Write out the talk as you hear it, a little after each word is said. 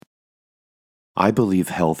I believe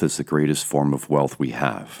health is the greatest form of wealth we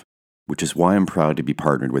have, which is why I'm proud to be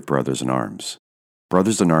partnered with Brothers in Arms.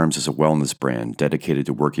 Brothers in Arms is a wellness brand dedicated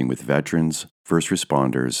to working with veterans, first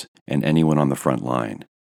responders, and anyone on the front line.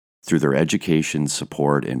 Through their education,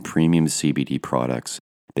 support, and premium CBD products,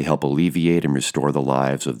 they help alleviate and restore the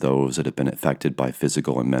lives of those that have been affected by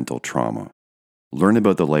physical and mental trauma. Learn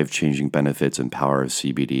about the life-changing benefits and power of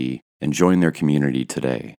CBD and join their community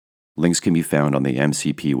today. Links can be found on the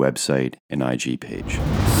MCP website and IG page.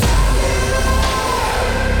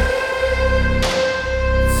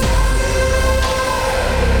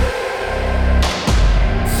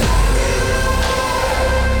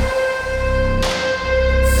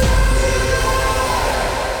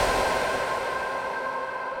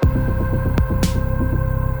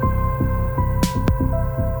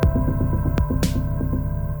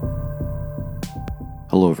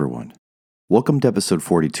 Hello, everyone. Welcome to episode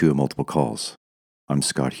 42 of Multiple Calls. I'm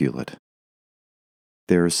Scott Hewlett.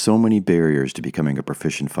 There are so many barriers to becoming a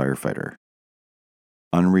proficient firefighter.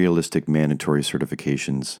 Unrealistic mandatory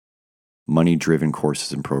certifications, money-driven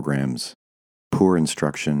courses and programs, poor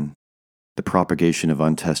instruction, the propagation of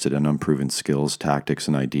untested and unproven skills, tactics,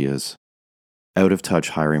 and ideas, out-of-touch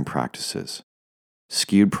hiring practices,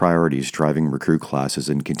 skewed priorities driving recruit classes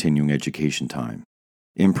and continuing education time,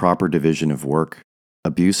 improper division of work,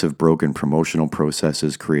 abuse of broken promotional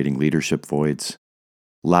processes creating leadership voids,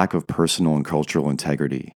 lack of personal and cultural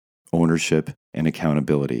integrity, ownership, and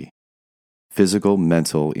accountability, physical,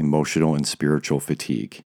 mental, emotional, and spiritual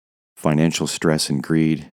fatigue, financial stress and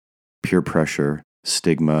greed, peer pressure,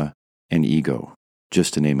 stigma, and ego,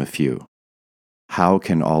 just to name a few. How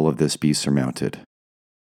can all of this be surmounted?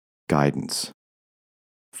 Guidance.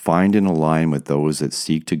 Find and align with those that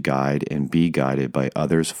seek to guide and be guided by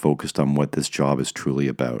others focused on what this job is truly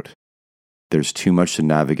about. There's too much to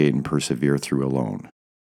navigate and persevere through alone.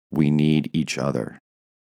 We need each other.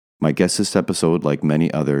 My guest this episode, like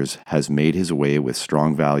many others, has made his way with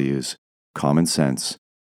strong values, common sense,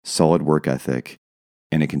 solid work ethic,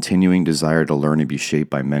 and a continuing desire to learn and be shaped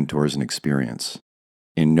by mentors and experience.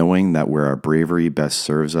 In knowing that where our bravery best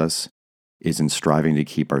serves us is in striving to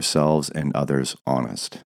keep ourselves and others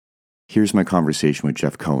honest. Here's my conversation with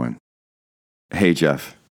Jeff Cohen. Hey,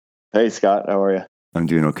 Jeff. Hey, Scott. How are you? I'm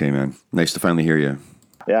doing okay, man. Nice to finally hear you.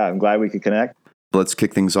 Yeah, I'm glad we could connect. Let's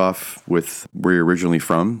kick things off with where you're originally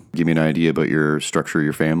from. Give me an idea about your structure of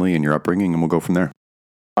your family and your upbringing, and we'll go from there.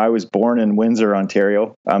 I was born in Windsor,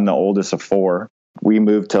 Ontario. I'm the oldest of four. We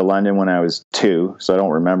moved to London when I was 2, so I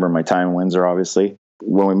don't remember my time in Windsor, obviously.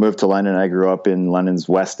 When we moved to London, I grew up in London's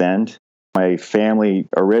West End. My family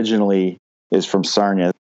originally is from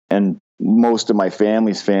Sarnia, and most of my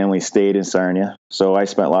family's family stayed in Sarnia. So I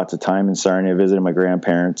spent lots of time in Sarnia, visited my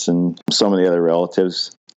grandparents and some of the other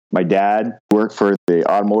relatives. My dad worked for the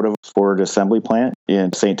automotive Ford assembly plant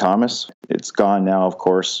in St. Thomas. It's gone now, of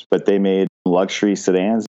course, but they made luxury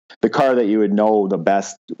sedans. The car that you would know the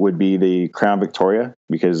best would be the Crown Victoria,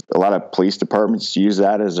 because a lot of police departments use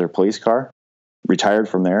that as their police car. Retired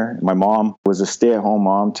from there. My mom was a stay-at-home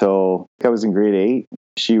mom till I was in grade 8.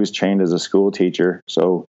 She was trained as a school teacher,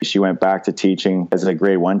 so she went back to teaching as a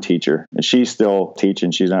grade 1 teacher. And she's still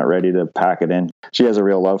teaching. She's not ready to pack it in. She has a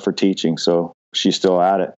real love for teaching, so she's still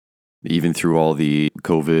at it. Even through all the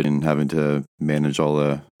COVID and having to manage all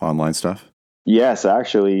the online stuff? Yes,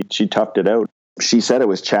 actually, she toughed it out. She said it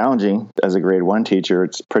was challenging as a grade 1 teacher.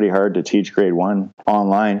 It's pretty hard to teach grade 1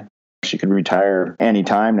 online. She could retire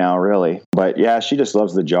anytime now, really. But yeah, she just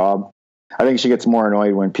loves the job. I think she gets more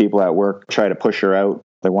annoyed when people at work try to push her out.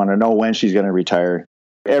 They want to know when she's going to retire.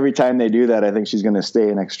 Every time they do that, I think she's going to stay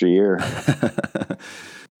an extra year.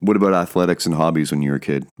 What about athletics and hobbies when you were a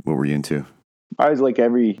kid? What were you into? I was like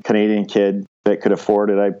every Canadian kid that could afford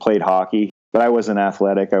it. I played hockey, but I wasn't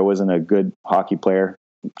athletic. I wasn't a good hockey player.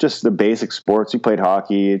 Just the basic sports. We played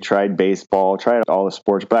hockey, tried baseball, tried all the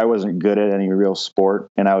sports, but I wasn't good at any real sport.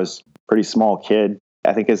 And I was a pretty small kid.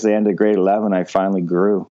 I think at the end of grade 11, I finally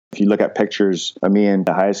grew. If you look at pictures of me in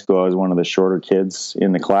high school, I was one of the shorter kids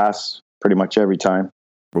in the class pretty much every time.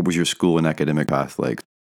 What was your school and academic path like?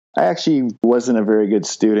 I actually wasn't a very good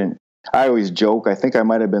student. I always joke, I think I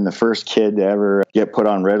might have been the first kid to ever get put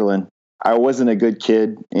on Ritalin. I wasn't a good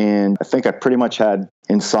kid, and I think I pretty much had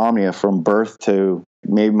insomnia from birth to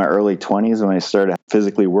maybe my early 20s when I started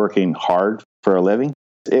physically working hard for a living.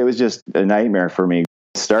 It was just a nightmare for me.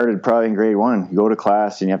 It started probably in grade 1. You go to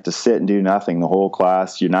class and you have to sit and do nothing the whole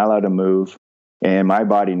class. You're not allowed to move, and my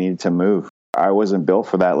body needed to move. I wasn't built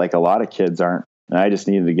for that like a lot of kids aren't, and I just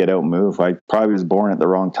needed to get out and move. I probably was born at the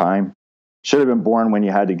wrong time. should have been born when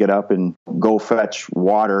you had to get up and go fetch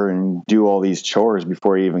water and do all these chores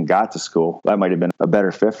before you even got to school. That might have been a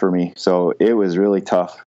better fit for me. So it was really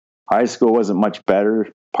tough. High school wasn't much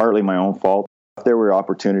better, partly my own fault. There were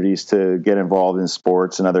opportunities to get involved in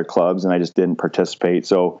sports and other clubs, and I just didn't participate.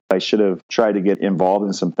 So I should have tried to get involved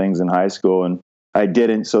in some things in high school, and I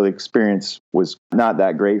didn't. So the experience was not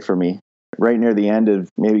that great for me. Right near the end of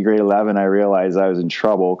maybe grade 11, I realized I was in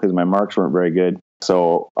trouble because my marks weren't very good.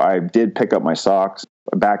 So I did pick up my socks.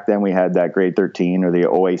 Back then we had that grade 13 or the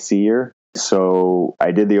OAC year. So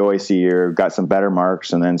I did the OAC year, got some better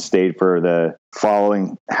marks, and then stayed for the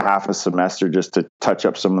following half a semester just to touch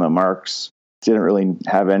up some of the marks. Didn't really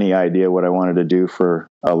have any idea what I wanted to do for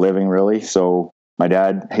a living, really. So my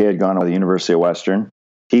dad, he had gone to the University of Western.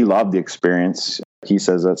 He loved the experience. He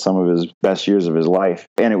says that's some of his best years of his life.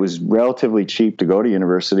 And it was relatively cheap to go to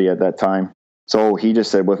university at that time. So he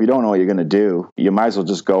just said, well, if you don't know what you're going to do, you might as well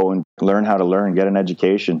just go and learn how to learn, get an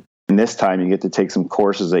education. And this time you get to take some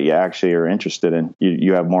courses that you actually are interested in.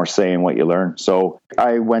 You have more say in what you learn. So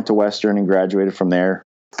I went to Western and graduated from there.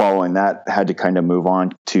 Following that, had to kind of move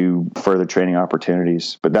on to further training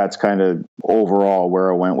opportunities. But that's kind of overall where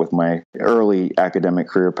I went with my early academic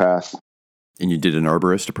career path. And you did an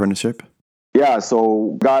arborist apprenticeship? Yeah,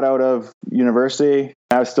 so got out of university.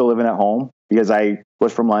 I was still living at home because I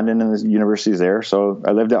was from London and the university's there. So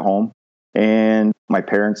I lived at home. And my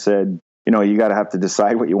parents said, you got to have to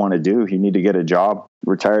decide what you want to do. You need to get a job.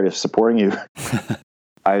 We're tired of supporting you.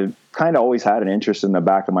 I kind of always had an interest in the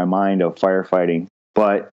back of my mind of firefighting.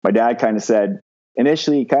 But my dad kind of said,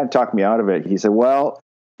 initially, he kind of talked me out of it. He said, well,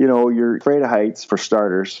 you're afraid of heights for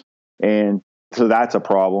starters. And so that's a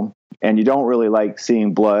problem. And you don't really like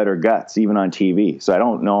seeing blood or guts, even on TV. So I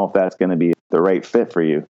don't know if that's going to be the right fit for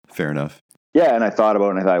you. Fair enough. Yeah. And I thought about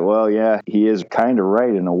it and I thought, well, yeah, he is kind of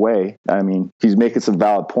right in a way. I mean, he's making some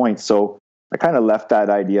valid points. So I kind of left that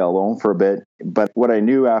idea alone for a bit. But what I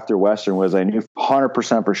knew after Western was I knew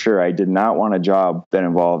 100% for sure I did not want a job that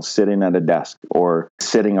involved sitting at a desk or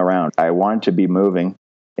sitting around. I wanted to be moving.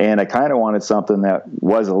 And I kind of wanted something that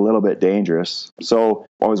was a little bit dangerous. So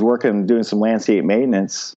I was doing some landscape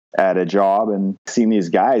maintenance at a job and seeing these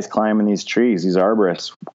guys climbing these trees, these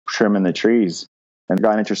arborists trimming the trees, and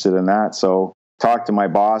got interested in that. So talked to my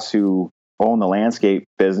boss who owned the landscape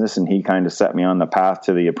business, and he kind of set me on the path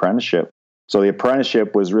to the apprenticeship. So the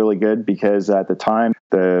apprenticeship was really good because at the time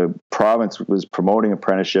the province was promoting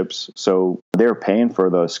apprenticeships. So they were paying for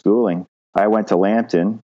the schooling. I went to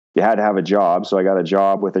Lambton. You had to have a job. So I got a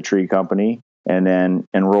job with a tree company and then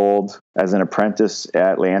enrolled as an apprentice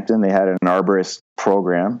at Lambton. They had an arborist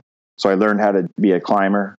program. So I learned how to be a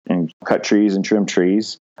climber and cut trees and trim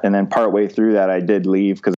trees. And then partway through that, I did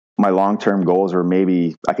leave because my long-term goals were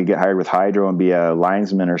maybe I could get hired with Hydro and be a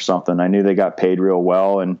linesman or something. I knew they got paid real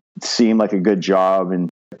well and it seemed like a good job. And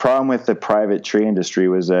the problem with the private tree industry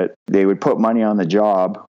was that they would put money on the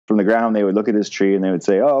job. From the ground, they would look at this tree and they would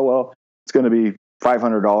say, oh, well, it's going to be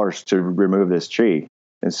 $500 to remove this tree.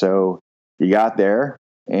 And so you got there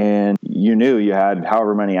and you knew you had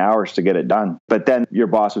however many hours to get it done. But then your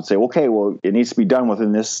boss would say, okay, well, it needs to be done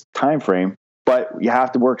within this time frame, but you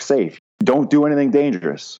have to work safe. Don't do anything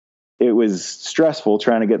dangerous. It was stressful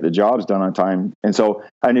trying to get the jobs done on time. And so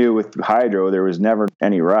I knew with Hydro, there was never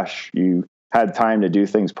any rush. You had time to do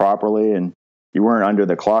things properly and you weren't under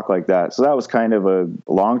the clock like that. So that was kind of a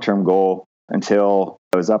long-term goal until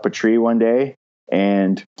I was up a tree one day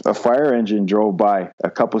and a fire engine drove by a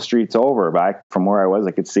couple streets over back from where I was.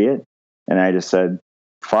 I could see it. And I just said,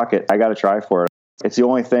 fuck it. I got to try for it. It's the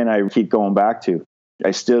only thing I keep going back to. I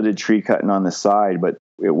still did tree cutting on the side, but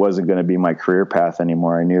it wasn't going to be my career path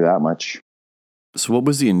anymore. I knew that much. So what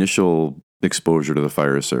was the initial exposure to the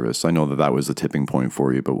fire service? I know that was the tipping point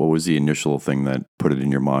for you, but what was the initial thing that put it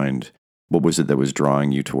in your mind? What was it that was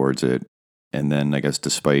drawing you towards it? And then I guess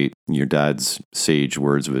despite your dad's sage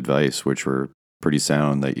words of advice, which were pretty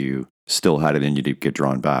sound, that you still had it in you to get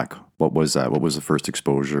drawn back. What was that? What was the first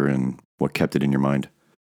exposure and what kept it in your mind?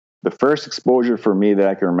 The first exposure for me that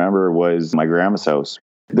I can remember was my grandma's house.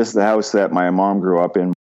 This is the house that my mom grew up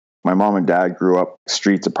in. My mom and dad grew up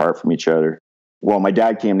streets apart from each other. Well, my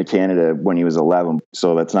dad came to Canada when he was 11,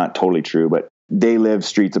 so that's not totally true, but they lived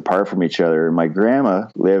streets apart from each other. And my grandma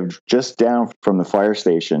lived just down from the fire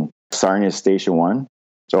station, Sarnia Station 1.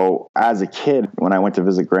 So as a kid, when I went to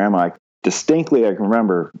visit grandma, distinctly, I can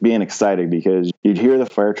remember being excited because you'd hear the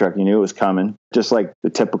fire truck, you knew it was coming. Just like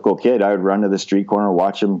the typical kid, I would run to the street corner,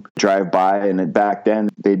 watch them drive by, and back then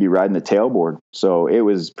they'd be riding the tailboard. So it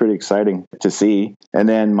was pretty exciting to see. And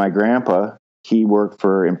then my grandpa, he worked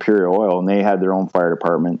for Imperial Oil, and they had their own fire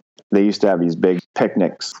department. They used to have these big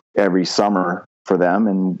picnics every summer for them,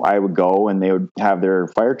 and I would go and they would have their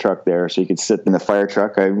fire truck there, so you could sit in the fire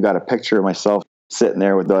truck. I even got a picture of myself sitting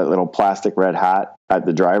there with that little plastic red hat at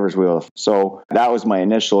the driver's wheel. So that was my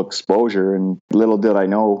initial exposure. And little did I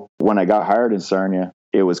know, when I got hired in Sarnia,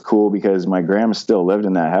 it was cool because my grandma still lived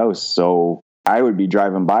in that house. So I would be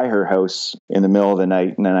driving by her house in the middle of the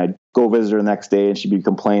night, and then I'd go visit her the next day, and she'd be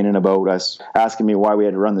complaining about us, asking me why we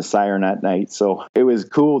had to run the siren at night. So it was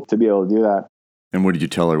cool to be able to do that. And what did you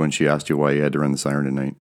tell her when she asked you why you had to run the siren at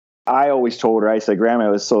night? I always told her, I said, Grandma,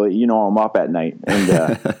 it was so that I'm up at night.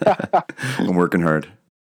 And I'm working hard.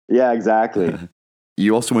 Yeah, exactly.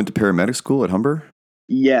 You also went to paramedic school at Humber?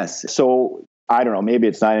 Yes. So I don't know, maybe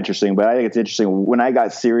it's not interesting, but I think it's interesting. When I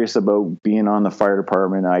got serious about being on the fire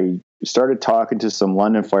department, I started talking to some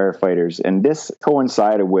London firefighters, and this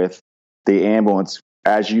coincided with the ambulance.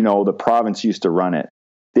 As you know, the province used to run it.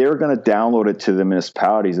 They were going to download it to the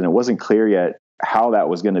municipalities, and it wasn't clear yet how that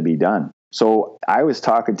was going to be done. So I was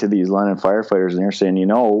talking to these London firefighters, and they're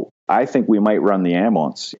saying, I think we might run the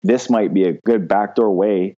ambulance. This might be a good backdoor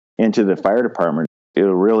way into the fire department.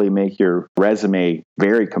 It'll really make your resume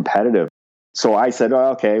very competitive. So I said,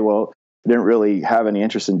 okay, well, I didn't really have any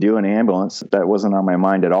interest in doing ambulance. That wasn't on my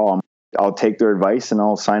mind at all. I'll take their advice and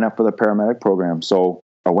I'll sign up for the paramedic program. So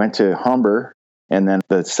I went to Humber, and then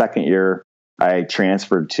the second year I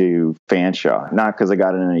transferred to Fanshawe. Not because I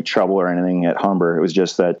got in any trouble or anything at Humber. It was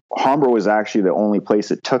just that Humber was actually the only place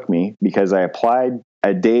that took me, because I applied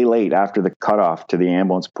a day late after the cutoff to the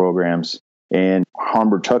ambulance programs, and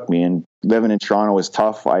Humber took me. And living in Toronto was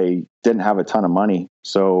tough. I didn't have a ton of money,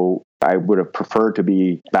 so I would have preferred to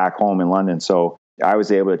be back home in London. So I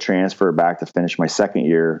was able to transfer back to finish my second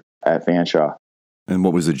year at Fanshawe. And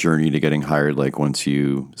what was the journey to getting hired like once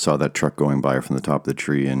you saw that truck going by from the top of the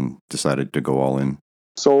tree and decided to go all in?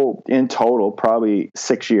 So in total, probably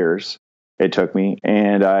 6 years it took me.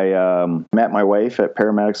 And I met my wife at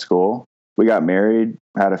paramedic school. We got married,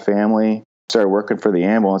 had a family, started working for the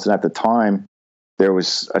ambulance. And at the time, there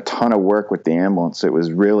was a ton of work with the ambulance. It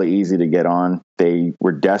was really easy to get on. They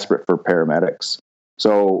were desperate for paramedics.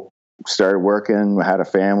 So started working, had a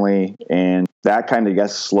family, and that kind of, I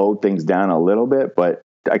guess, slowed things down a little bit, but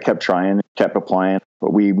I kept trying, kept applying.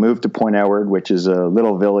 But we moved to Point Edward, which is a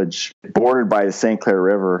little village bordered by the St. Clair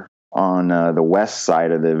River on the west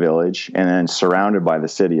side of the village, and then surrounded by the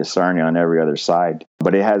city of Sarnia on every other side.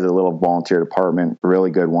 But it has a little volunteer department, a really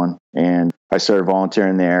good one. And I started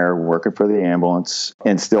volunteering there, working for the ambulance,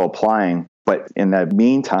 and still applying. But in the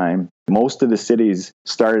meantime, most of the cities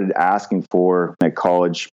started asking for a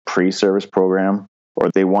college pre-service program, or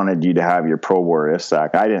they wanted you to have your Pro Board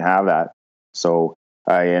IFSAC. I didn't have that. So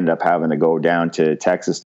I ended up having to go down to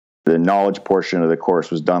Texas. The knowledge portion of the course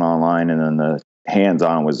was done online, and then the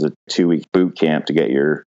hands-on was a 2-week boot camp to get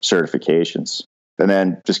your certifications. And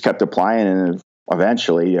then just kept applying, and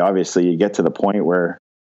eventually, obviously, you get to the point where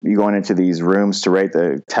you're going into these rooms to write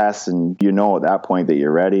the tests, and at that point that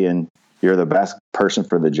you're ready and you're the best person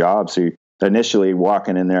for the job. So initially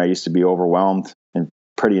walking in there, I used to be overwhelmed and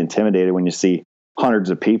pretty intimidated when you see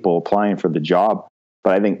hundreds of people applying for the job.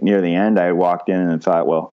 But I think near the end, I walked in and thought,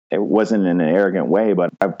 well, it wasn't in an arrogant way,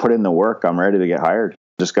 but I've put in the work. I'm ready to get hired.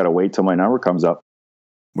 Just got to wait till my number comes up.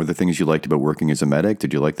 Were there things you liked about working as a medic?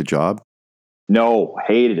 Did you like the job? No,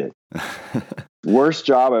 hated it. Worst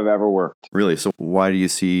job I've ever worked. Really? So why do you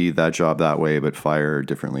see that job that way, but fire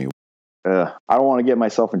differently? I don't want to get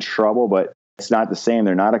myself in trouble, but it's not the same.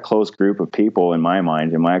 They're not a close group of people in my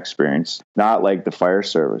mind, in my experience, not like the fire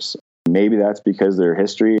service. Maybe that's because their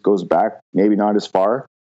history goes back, maybe not as far.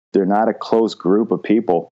 They're not a close group of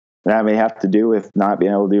people. That may have to do with not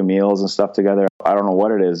being able to do meals and stuff together. I don't know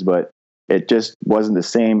what it is, but it just wasn't the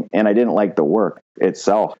same. And I didn't like the work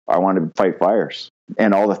itself. I wanted to fight fires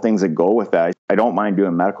and all the things that go with that. I don't mind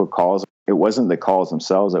doing medical calls. It wasn't the calls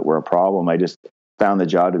themselves that were a problem. I just found the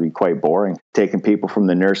job to be quite boring. Taking people from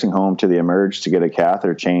the nursing home to the emerge to get a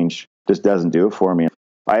catheter change just doesn't do it for me.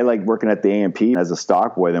 I like working at the A&P as a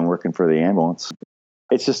stock boy than working for the ambulance.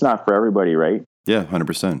 It's just not for everybody, right? Yeah,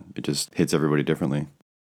 100%. It just hits everybody differently.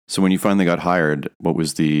 So when you finally got hired, what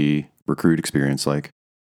was the recruit experience like?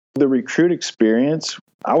 The recruit experience,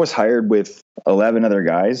 I was hired with 11 other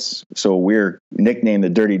guys. So we're nicknamed the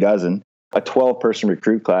Dirty Dozen. A 12-person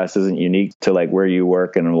recruit class isn't unique to like where you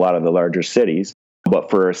work in a lot of the larger cities.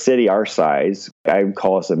 But for a city our size, I would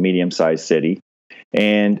call us a medium-sized city.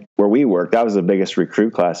 And where we worked, that was the biggest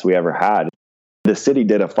recruit class we ever had. The city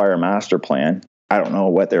did a fire master plan. I don't know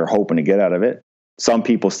what they were hoping to get out of it. Some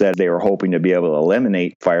people said they were hoping to be able to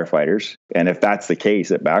eliminate firefighters. And if that's the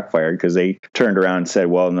case, it backfired because they turned around and said,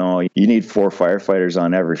 well, no, you need 4 firefighters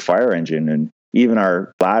on every fire engine. And even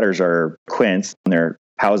our ladders are quints, and they're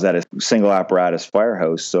housed at a single apparatus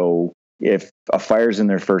firehouse. So if a fire's in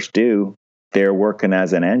their first due, they're working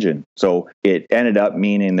as an engine. So it ended up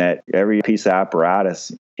meaning that every piece of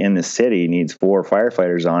apparatus in the city needs 4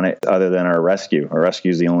 firefighters on it, other than our rescue. Our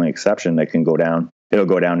rescue is the only exception that can go down. It'll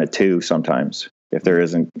go down to 2 sometimes if there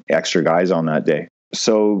isn't extra guys on that day.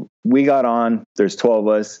 So we got on, there's 12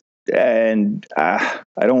 of us. And I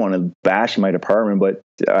don't want to bash my department, but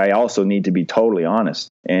I also need to be totally honest.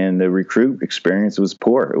 And the recruit experience was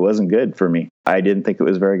poor. It wasn't good for me. I didn't think it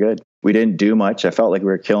was very good. We didn't do much. I felt like we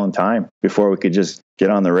were killing time before we could just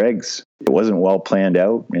get on the rigs. It wasn't well planned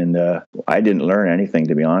out, and I didn't learn anything,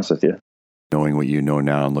 to be honest with you. Knowing what you know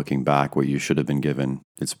now and looking back, what you should have been given,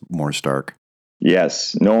 it's more stark.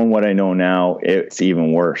 Yes. Knowing what I know now, it's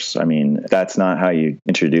even worse. I mean, that's not how you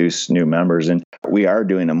introduce new members. And we are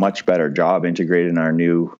doing a much better job integrating our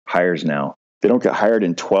new hires now. They don't get hired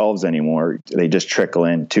in 12s anymore. They just trickle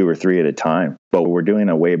in 2 or 3 at a time. But we're doing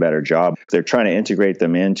a way better job. They're trying to integrate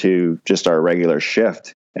them into just our regular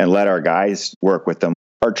shift and let our guys work with them.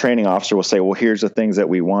 Our training officer will say, well, here's the things that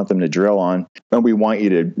we want them to drill on, and we want you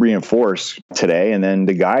to reinforce today. And then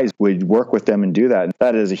the guys would work with them and do that.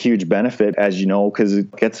 That is a huge benefit, as you know, because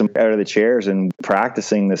it gets them out of the chairs and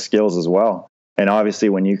practicing the skills as well. And obviously,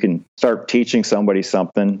 when you can start teaching somebody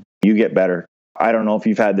something, you get better. I don't know if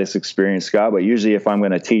you've had this experience, Scott, but usually if I'm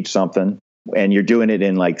going to teach something and you're doing it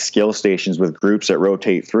in like skill stations with groups that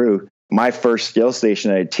rotate through, my first skill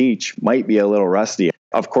station I teach might be a little rusty.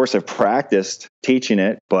 Of course, I've practiced teaching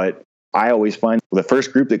it, but I always find the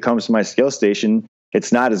first group that comes to my skill station,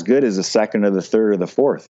 it's not as good as the second or the third or the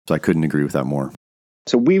fourth. So I couldn't agree with that more.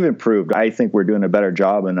 So we've improved. I think we're doing a better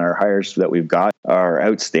job, and our hires that we've got are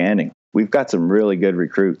outstanding. We've got some really good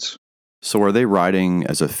recruits. So are they riding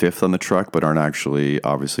as a fifth on the truck, but aren't actually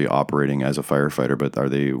obviously operating as a firefighter, but are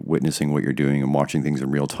they witnessing what you're doing and watching things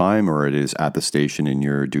in real time, or it is at the station and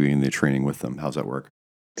you're doing the training with them? How's that work?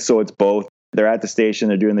 So it's both. They're at the station,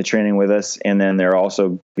 they're doing the training with us, and then they're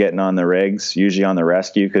also getting on the rigs, usually on the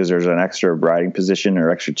rescue, because there's an extra riding position or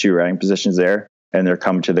extra 2 riding positions there, and they're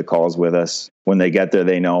coming to the calls with us. When they get there,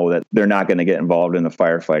 they know that they're not going to get involved in the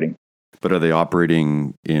firefighting. But are they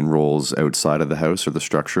operating in roles outside of the house or the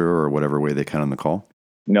structure or whatever way they can on the call?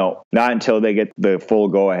 No, not until they get the full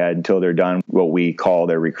go-ahead, until they're done what we call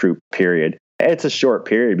their recruit period. It's a short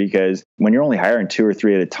period because when you're only hiring 2 or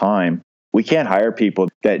 3 at a time, we can't hire people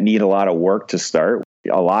that need a lot of work to start.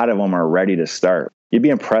 A lot of them are ready to start. You'd be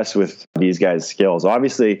impressed with these guys' skills.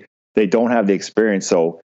 Obviously, they don't have the experience,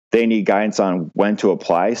 so they need guidance on when to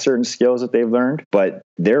apply certain skills that they've learned, but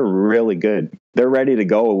they're really good. They're ready to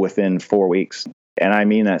go within 4 weeks. And I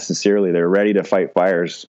mean that sincerely. They're ready to fight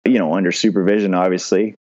fires, under supervision,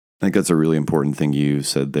 obviously. I think that's a really important thing you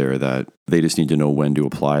said there, that they just need to know when to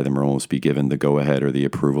apply them or almost be given the go-ahead or the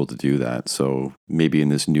approval to do that. So maybe in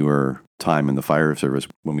this newer time in the fire service,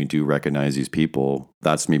 when we do recognize these people,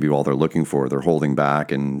 that's maybe all they're looking for. They're holding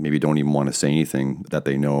back and maybe don't even want to say anything that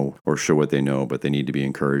they know or show what they know, but they need to be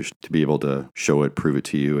encouraged to be able to show it, prove it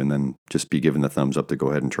to you, and then just be given the thumbs up to go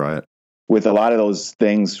ahead and try it. With a lot of those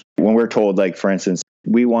things, when we're told, like, for instance,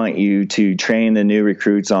 we want you to train the new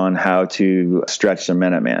recruits on how to stretch the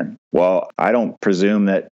Minuteman. Well, I don't presume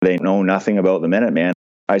that they know nothing about the Minuteman.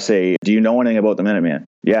 I say, do you know anything about the Minuteman?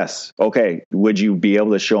 Yes. Okay. Would you be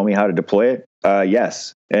able to show me how to deploy it?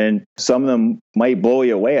 Yes. And some of them might blow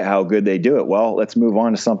you away at how good they do it. Well, let's move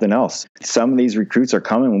on to something else. Some of these recruits are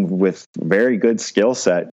coming with very good skill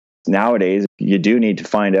set. Nowadays, you do need to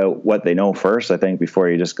find out what they know first, I think, before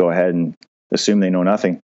you just go ahead and assume they know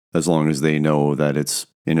nothing. As long as they know that it's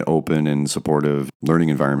an open and supportive learning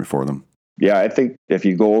environment for them. Yeah, I think if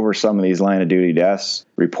you go over some of these line of duty deaths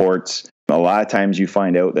reports, a lot of times you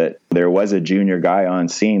find out that there was a junior guy on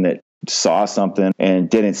scene that saw something and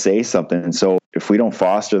didn't say something. And so if we don't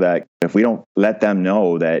foster that, if we don't let them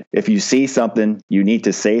know that if you see something, you need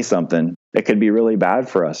to say something, it could be really bad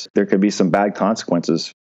for us. There could be some bad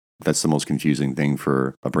consequences. That's the most confusing thing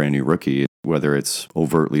for a brand new rookie. Whether it's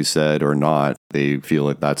overtly said or not, they feel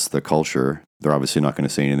like that's the culture. They're obviously not going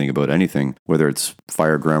to say anything about anything, whether it's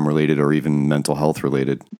fireground related or even mental health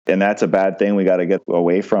related. And that's a bad thing we got to get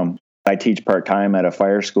away from. I teach part-time at a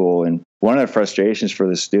fire school, and one of the frustrations for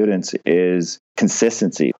the students is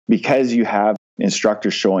consistency. Because you have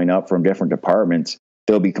instructors showing up from different departments,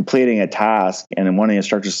 they'll be completing a task, and then one of the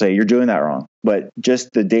instructors say, you're doing that wrong. But just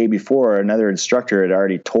the day before, another instructor had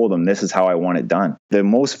already told them, this is how I want it done. The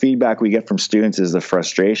most feedback we get from students is the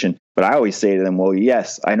frustration. But I always say to them, well,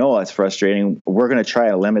 yes, I know that's frustrating. We're going to try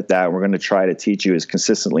to limit that. We're going to try to teach you as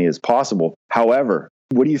consistently as possible. However,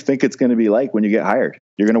 what do you think it's going to be like when you get hired?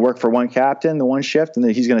 You're going to work for one captain, the one shift, and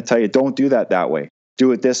then he's going to tell you, don't do that way.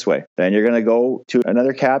 do it this way. Then you're going to go to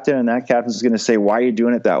another captain, and that captain's going to say, why are you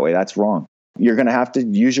doing it that way? That's wrong. You're going to have to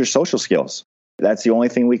use your social skills. That's the only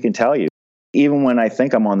thing we can tell you. Even when I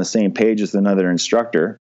think I'm on the same page as another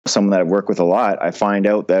instructor, someone that I've worked with a lot, I find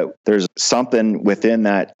out that there's something within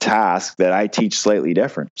that task that I teach slightly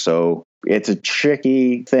different. So it's a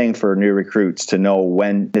tricky thing for new recruits to know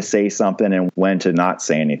when to say something and when to not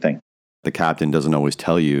say anything. The captain doesn't always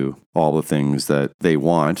tell you all the things that they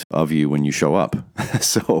want of you when you show up.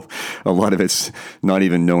 So a lot of it's not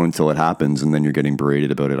even known until it happens, and then you're getting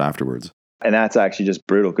berated about it afterwards. And that's actually just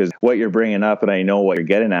brutal, because what you're bringing up, and I know what you're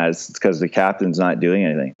getting at, is because the captain's not doing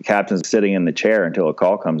anything. The captain's sitting in the chair until a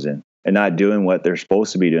call comes in and not doing what they're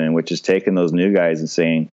supposed to be doing, which is taking those new guys and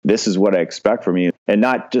saying, this is what I expect from you, and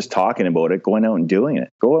not just talking about it, going out and doing it.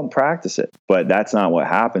 Go out and practice it. But that's not what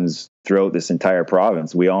happens throughout this entire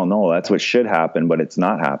province. We all know that's what should happen, but it's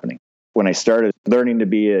not happening. When I started learning to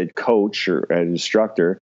be a coach or an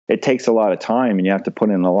instructor, it takes a lot of time and you have to put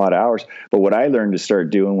in a lot of hours. But what I learned to start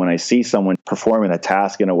doing when I see someone performing a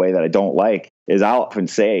task in a way that I don't like is I'll often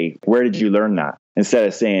say, where did you learn that? Instead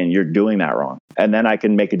of saying, you're doing that wrong. And then I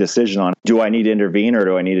can make a decision on, do I need to intervene, or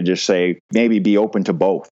do I need to just say, maybe be open to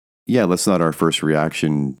both? Yeah, let's not our first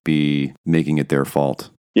reaction be making it their fault.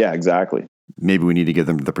 Yeah, exactly. Maybe we need to give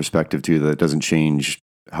them the perspective too that it doesn't change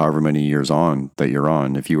however many years on that you're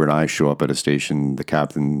on. If you and I show up at a station, the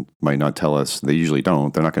captain might not tell us. They usually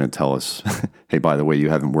don't. They're not going to tell us, hey, by the way, you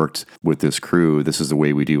haven't worked with this crew. This is the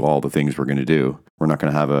way we do all the things we're going to do. We're not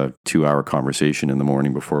going to have a 2-hour conversation in the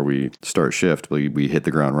morning before we start shift. We hit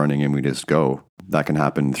the ground running and we just go. That can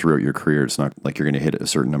happen throughout your career. It's not like you're going to hit a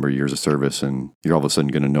certain number of years of service and you're all of a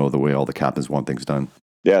sudden going to know the way all the captains want things done.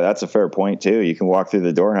 Yeah, that's a fair point too. You can walk through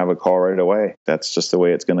the door and have a call right away. That's just the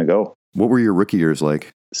way it's going to go. What were your rookie years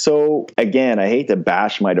like? So again, I hate to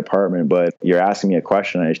bash my department, but you're asking me a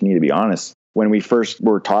question. I just need to be honest. When we first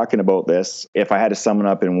were talking about this, if I had to sum it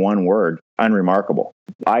up in one word, unremarkable.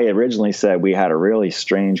 I originally said we had a really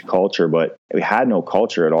strange culture, but we had no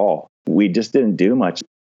culture at all. We just didn't do much.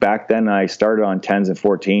 Back then, I started on 10s and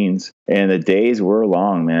 14s, and the days were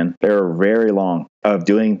long, man. They were very long of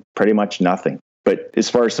doing pretty much nothing. But as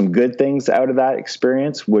far as some good things out of that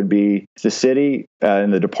experience would be the city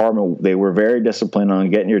and the department, they were very disciplined on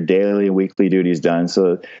getting your daily and weekly duties done.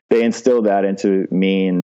 So they instilled that into me.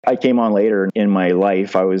 And I came on later in my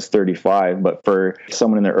life. I was 35, but for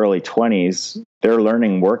someone in their early 20s, they're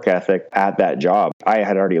learning work ethic at that job. I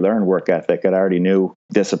had already learned work ethic. I already knew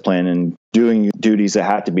discipline and doing duties that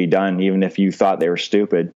had to be done, even if you thought they were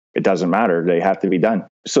stupid. It doesn't matter. They have to be done.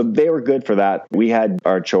 So they were good for that. We had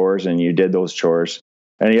our chores and you did those chores.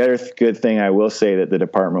 And the other good thing I will say that the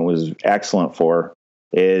department was excellent for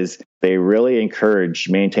is they really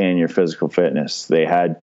encouraged maintaining your physical fitness. They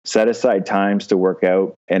had set aside times to work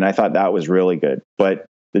out. And I thought that was really good. But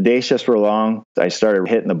the day shifts were long. I started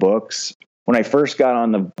hitting the books. When I first got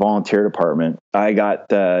on the volunteer department, I got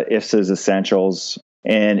IFSA's Essentials.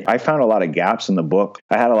 And I found a lot of gaps in the book.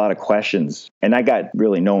 I had a lot of questions and I got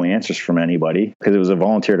really no answers from anybody because it was a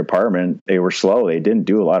volunteer department. They were slow. They didn't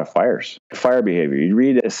do a lot of fires. Fire behavior. You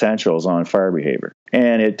read Essentials on fire behavior.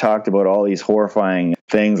 And it talked about all these horrifying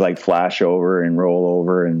things like flashover and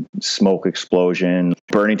rollover and smoke explosion.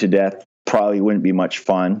 Burning to death probably wouldn't be much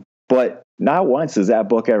fun. But not once does that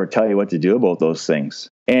book ever tell you what to do about those things.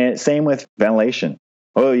 And same with ventilation.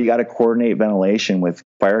 Oh, you got to coordinate ventilation with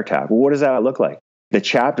fire tap. Well, what does that look like? The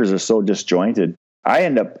chapters are so disjointed. I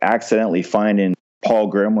end up accidentally finding Paul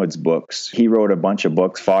Grimwood's books. He wrote a bunch of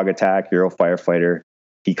books, Fog Attack, Hero Firefighter.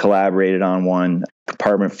 He collaborated on one,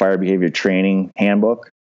 Department Fire Behavior Training Handbook.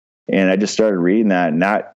 And I just started reading that, and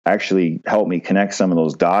that actually helped me connect some of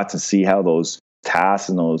those dots and see how those tasks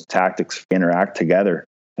and those tactics interact together.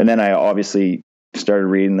 And then I obviously started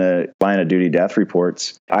reading the line of duty death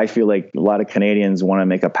reports. I feel like a lot of Canadians want to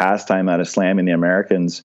make a pastime out of slamming the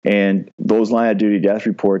Americans. And those line of duty death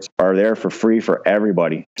reports are there for free for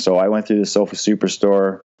everybody. So I went through the Sofa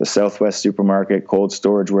Superstore, the Southwest Supermarket, Cold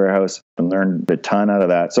Storage Warehouse, and learned a ton out of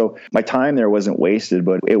that. So my time there wasn't wasted,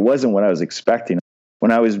 but it wasn't what I was expecting.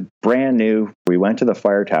 When I was brand new, we went to the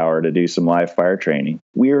fire tower to do some live fire training.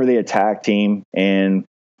 We were the attack team, and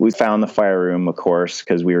we found the fire room, of course,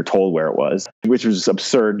 because we were told where it was, which was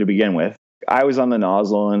absurd to begin with. I was on the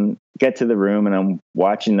nozzle and get to the room and I'm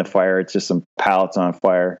watching the fire. It's just some pallets on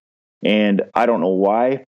fire. And I don't know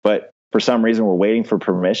why, but for some reason we're waiting for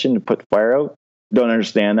permission to put the fire out. Don't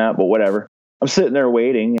understand that, but whatever. I'm sitting there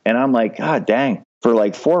waiting and I'm like, God dang, for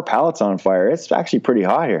like 4 pallets on fire, it's actually pretty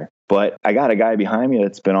hot here. But I got a guy behind me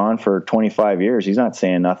that's been on for 25 years. He's not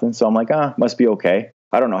saying nothing. So I'm like, must be okay.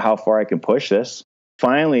 I don't know how far I can push this.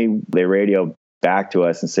 Finally, they radioed, back to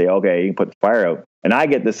us and say, okay, you can put the fire out. And I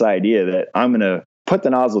get this idea that I'm going to put the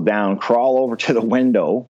nozzle down, crawl over to the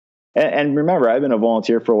window. And remember, I've been a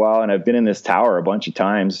volunteer for a while and I've been in this tower a bunch of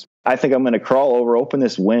times. I think I'm going to crawl over, open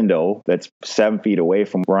this window that's 7 feet away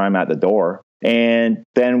from where I'm at the door. And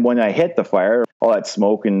then when I hit the fire, all that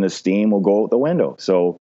smoke and the steam will go out the window.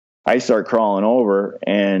 So I start crawling over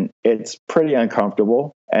and it's pretty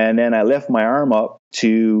uncomfortable. And then I lift my arm up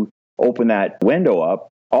to open that window up.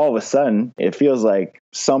 All of a sudden, it feels like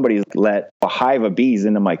somebody's let a hive of bees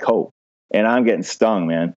into my coat. And I'm getting stung,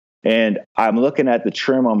 man. And I'm looking at the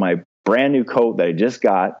trim on my brand new coat that I just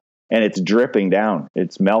got, and it's dripping down.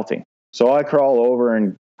 It's melting. So I crawl over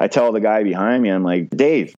and I tell the guy behind me, I'm like,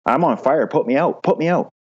 Dave, I'm on fire. Put me out. Put me out.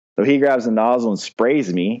 So he grabs the nozzle and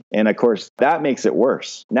sprays me. And of course, that makes it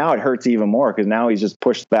worse. Now it hurts even more because now he's just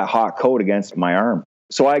pushed that hot coat against my arm.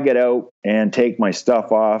 So I get out and take my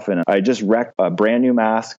stuff off, and I just wrecked a brand new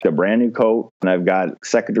mask, a brand new coat, and I've got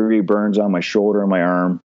second-degree burns on my shoulder and my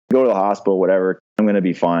arm. Go to the hospital, whatever, I'm going to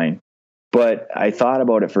be fine. But I thought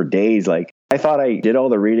about it for days. Like, I thought I did all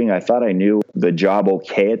the reading. I thought I knew the job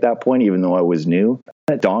okay at that point, even though I was new.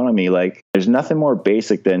 It dawned on me, like, there's nothing more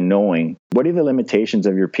basic than knowing what are the limitations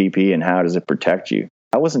of your PPE and how does it protect you.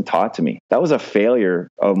 That wasn't taught to me. That was a failure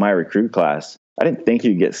of my recruit class. I didn't think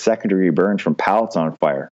you'd get second-degree burns from pallets on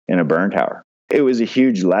fire in a burn tower. It was a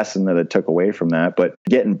huge lesson that I took away from that. But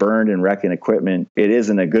getting burned and wrecking equipment, it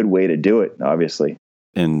isn't a good way to do it, obviously.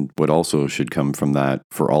 And what also should come from that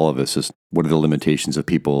for all of us is, what are the limitations of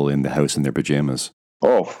people in the house in their pajamas?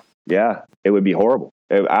 Oh, yeah. It would be horrible.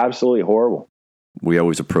 Absolutely horrible. We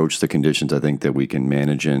always approach the conditions, I think, that we can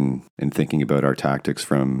manage in thinking about our tactics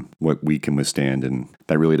from what we can withstand, and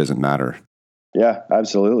that really doesn't matter. Yeah,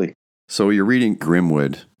 absolutely. So you're reading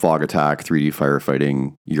Grimwood, Fog Attack, 3D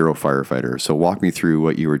Firefighting, Euro Firefighter. So walk me through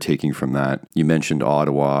what you were taking from that. You mentioned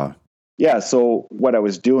Ottawa. Yeah, so what I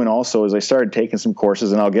was doing also is I started taking some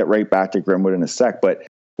courses, and I'll get right back to Grimwood in a sec, but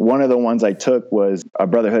one of the ones I took was a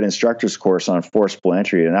Brotherhood instructor's course on forcible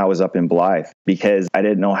entry, and that was up in Blythe because I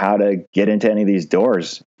didn't know how to get into any of these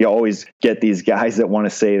doors. You always get these guys that want to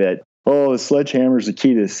say that, oh, the sledgehammer is the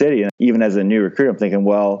key to the city. And even as a new recruit, I'm thinking,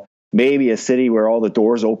 well, maybe a city where all the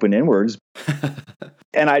doors open inwards.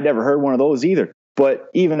 And I'd never heard one of those either. But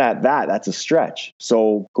even at that, that's a stretch.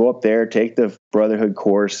 So go up there, take the Brotherhood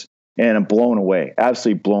course, and I'm blown away,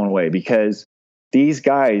 absolutely blown away, because these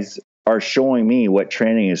guys are showing me what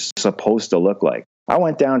training is supposed to look like. I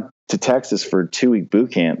went down to Texas for a 2-week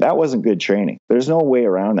boot camp. That wasn't good training. There's no way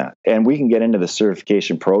around that. And we can get into the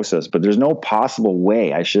certification process, but there's no possible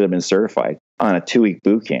way I should have been certified on a 2-week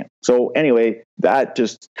boot camp. So anyway, that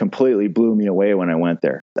just completely blew me away when I went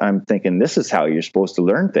there. I'm thinking, this is how you're supposed to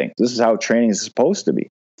learn things. This is how training is supposed to be.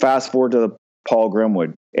 Fast forward to the Paul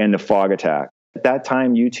Grimwood and the Fog Attack. At that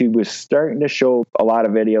time, YouTube was starting to show a lot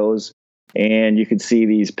of videos, and you could see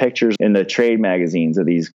these pictures in the trade magazines of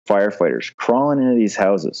these firefighters crawling into these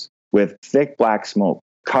houses with thick black smoke,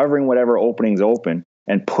 covering whatever openings open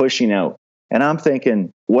and pushing out. And I'm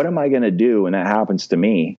thinking, what am I going to do when that happens to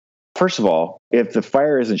me? First of all, if the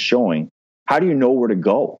fire isn't showing, how do you know where to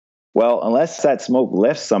go? Well, unless that smoke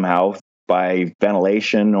lifts somehow by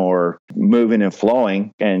ventilation or moving and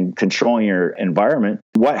flowing and controlling your environment,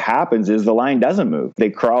 what happens is the line doesn't move.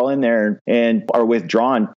 They crawl in there and are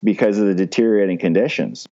withdrawn because of the deteriorating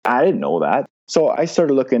conditions. I didn't know that. So I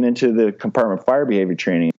started looking into the compartment fire behavior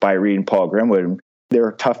training by reading Paul Grimwood.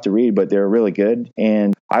 They're tough to read, but they're really good.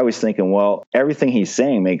 And I was thinking, well, everything he's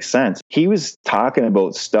saying makes sense. He was talking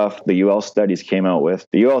about stuff the UL studies came out with.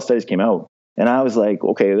 The UL studies came out. And I was like,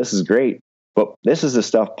 okay, this is great. But this is the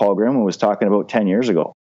stuff Paul Grimwood was talking about 10 years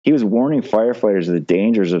ago. He was warning firefighters of the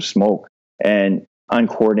dangers of smoke and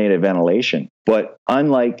uncoordinated ventilation. But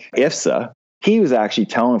unlike IFSA, he was actually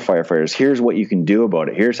telling firefighters, here's what you can do about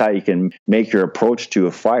it. Here's how you can make your approach to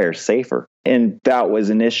a fire safer. And that was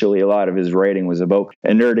initially a lot of his writing was about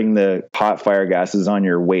inerting the hot fire gases on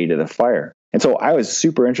your way to the fire. And so I was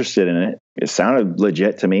super interested in it. It sounded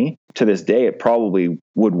legit to me. To this day, it probably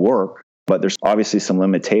would work. But there's obviously some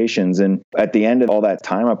limitations. And at the end of all that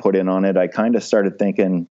time I put in on it, I kind of started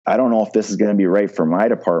thinking, I don't know if this is going to be right for my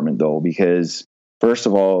department, though, because first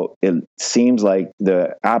of all, it seems like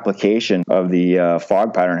the application of the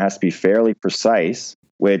fog pattern has to be fairly precise,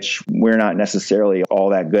 which we're not necessarily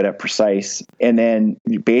all that good at precise. And then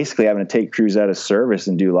you're basically having to take crews out of service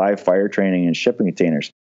and do live fire training in shipping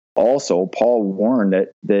containers. Also, Paul warned that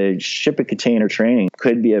the shipping container training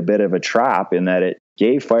could be a bit of a trap in that it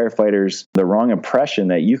gave firefighters the wrong impression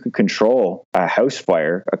that you could control a house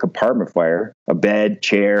fire, a compartment fire, a bed,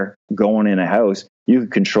 chair going in a house. you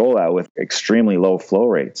could control that with extremely low flow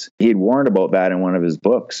rates. He'd warned about that in one of his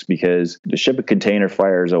books because the ship and container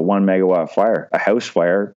fire is a 1 megawatt fire. A house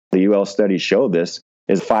fire, the UL study showed this,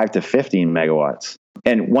 is 5 to 15 megawatts.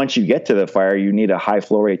 And once you get to the fire, you need a high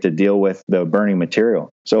flow rate to deal with the burning material.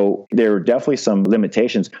 So there were definitely some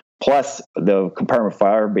limitations. Plus, the compartment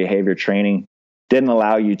fire behavior training didn't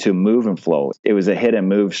allow you to move and flow. It was a hit and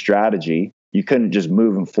move strategy. You couldn't just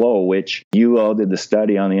move and flow, which UL did the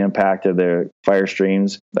study on the impact of the fire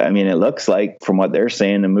streams. I mean, it looks like from what they're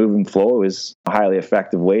saying, the move and flow is a highly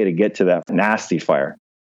effective way to get to that nasty fire.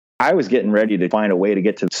 I was getting ready to find a way to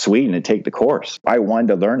get to Sweden and take the course. I wanted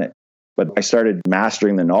to learn it. But I started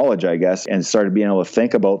mastering the knowledge, I guess, and started being able to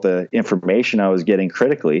think about the information I was getting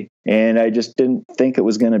critically. And I just didn't think it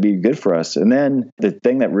was going to be good for us. And then the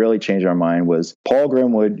thing that really changed our mind was Paul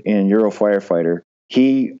Grimwood in Eurofirefighter.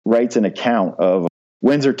 He writes an account of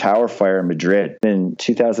Windsor Tower fire in Madrid in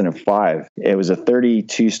 2005. It was a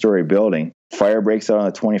 32-story building. Fire breaks out on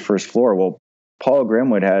the 21st floor. Well, Paul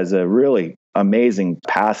Grimwood has a really amazing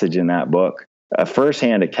passage in that book, a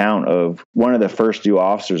firsthand account of one of the first two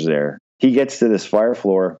officers there. He gets to this fire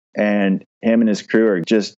floor and him and his crew are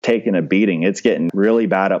just taking a beating. It's getting really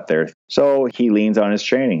bad up there. So he leans on his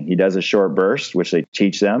training. He does a short burst, which they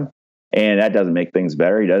teach them, and that doesn't make things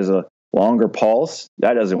better. He does a longer pulse.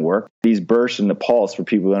 That doesn't work. These bursts in the pulse, for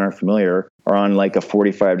people that aren't familiar, are on like a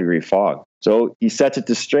 45-degree fog. So he sets it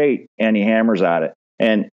to straight and he hammers at it,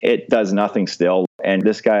 and it does nothing still. And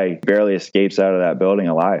this guy barely escapes out of that building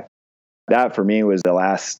alive. That for me was the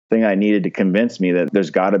last thing I needed to convince me that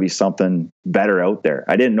there's got to be something better out there.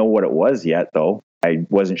 I didn't know what it was yet, though. I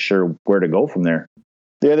wasn't sure where to go from there.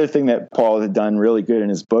 The other thing that Paul had done really good in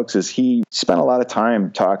his books is he spent a lot of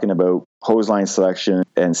time talking about hose line selection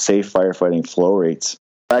and safe firefighting flow rates.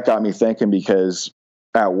 That got me thinking because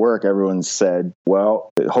at work, everyone said,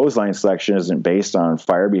 well, the hose line selection isn't based on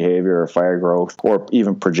fire behavior or fire growth or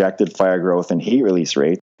even projected fire growth and heat release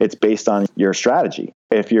rate. It's based on your strategy.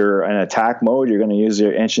 If you're in attack mode, you're going to use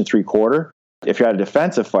your 1 3/4. If you're at a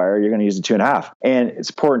defensive fire, you're going to use the 2.5. And it's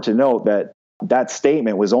important to note that that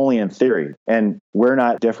statement was only in theory, and we're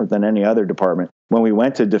not different than any other department. When we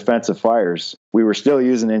went to defensive fires, we were still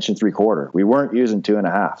using 1 3/4. We weren't using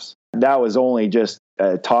 2.5s. That was only just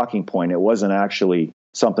a talking point. It wasn't actually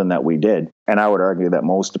something that we did. And I would argue that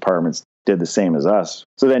most departments did the same as us.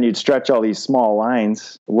 So then you'd stretch all these small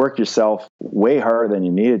lines, work yourself way harder than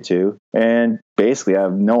you needed to, and basically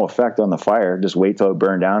have no effect on the fire. Just wait till it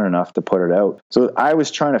burned down enough to put it out. So I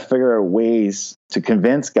was trying to figure out ways to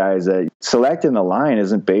convince guys that selecting the line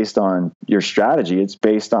isn't based on your strategy. It's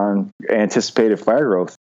based on anticipated fire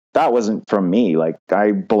growth. That wasn't from me. Like,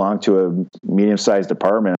 I belonged to a medium-sized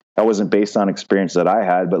department. That wasn't based on experience that I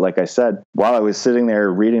had. But like I said, while I was sitting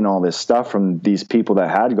there reading all this stuff from these people that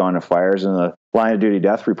had gone to fires, and the line of duty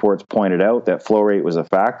death reports pointed out that flow rate was a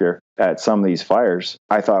factor at some of these fires,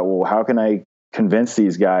 I thought, well, how can I convince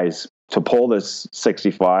these guys to pull this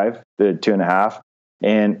 65, the 2.5?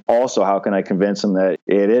 And also, how can I convince them that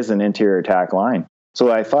it is an interior attack line? So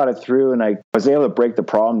I thought it through, and I was able to break the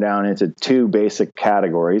problem down into two basic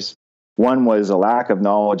categories. One was a lack of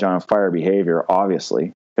knowledge on fire behavior,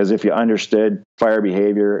 obviously, because if you understood fire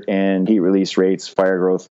behavior and heat release rates, fire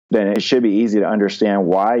growth, then it should be easy to understand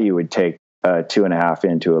why you would take a 2.5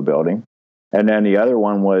 into a building. And then the other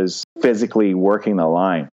one was physically working the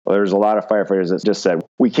line. Well, there's a lot of firefighters that just said,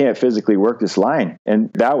 we can't physically work this line.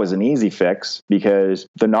 And that was an easy fix because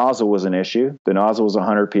the nozzle was an issue. The nozzle was a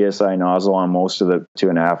 100 PSI nozzle on most of the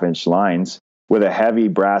 2.5-inch lines with a heavy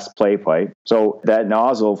brass play pipe. So that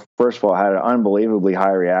nozzle, first of all, had an unbelievably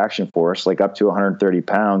high reaction force, like up to 130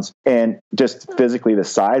 pounds. And just physically the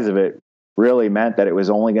size of it really meant that it was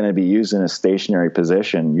only going to be used in a stationary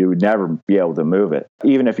position. You would never be able to move it,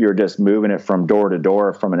 even if you were just moving it from door to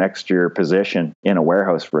door from an exterior position in a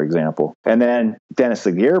warehouse, for example. And then Dennis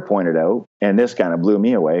Laguerre pointed out, and this kind of blew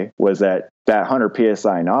me away, was that 100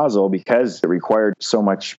 PSI nozzle, because it required so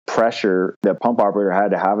much pressure, the pump operator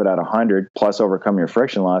had to have it at 100 plus overcome your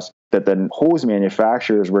friction loss, that the hose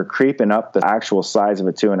manufacturers were creeping up the actual size of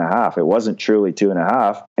a 2.5. It wasn't truly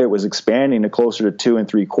 2.5. It was expanding to closer to 2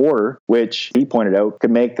 3/4, which he pointed out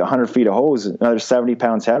could make 100 feet of hose another 70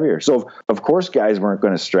 pounds heavier. So of course guys weren't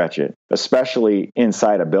going to stretch it, especially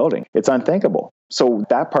inside a building. It's unthinkable. So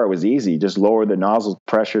that part was easy. Just lower the nozzle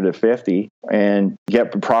pressure to 50 and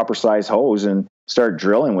get the proper size hose and start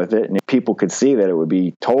drilling with it. And people could see that it would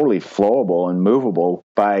be totally flowable and movable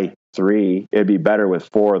by 3. It'd be better with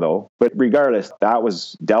 4 though. But regardless, that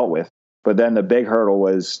was dealt with. But then the big hurdle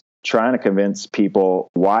was trying to convince people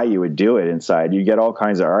why you would do it inside. You get all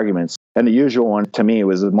kinds of arguments. And the usual one to me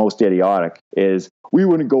was the most idiotic is we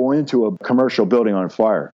wouldn't go into a commercial building on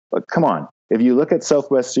fire. But come on. If you look at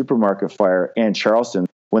Southwest Supermarket fire and Charleston,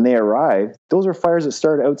 when they arrived, those are fires that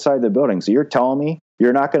started outside the building. So you're telling me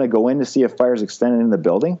you're not going to go in to see if fire's extended in the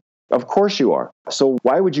building? Of course you are. So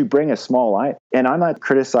why would you bring a small line? And I'm not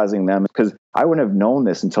criticizing them because I wouldn't have known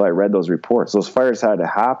this until I read those reports. Those fires had to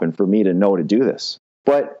happen for me to know to do this.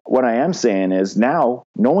 But what I am saying is now,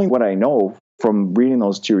 knowing what I know from reading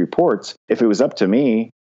those two reports, if it was up to me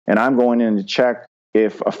and I'm going in to check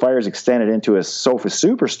if a fire is extended into a Sofa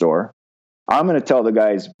Superstore, I'm going to tell the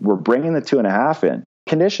guys we're bringing the 2.5 in.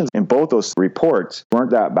 Conditions in both those reports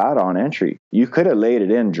weren't that bad on entry. You could have laid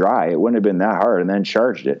it in dry. It wouldn't have been that hard and then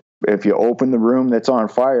charged it. If you open the room that's on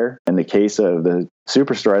fire, in the case of the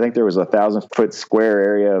Superstore, I think there was 1,000-foot square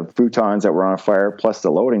area of futons that were on fire, plus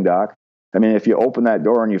the loading dock. I mean, if you open that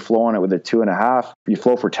door and you flow on it with a 2.5, you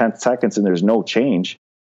flow for 10 seconds and there's no change.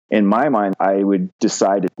 In my mind, I would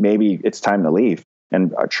decide that maybe it's time to leave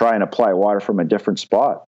and try and apply water from a different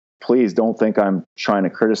spot. Please don't think I'm trying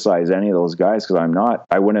to criticize any of those guys because I'm not.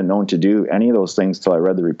 I wouldn't have known to do any of those things till I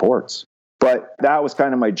read the reports. But that was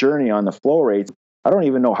kind of my journey on the flow rates. I don't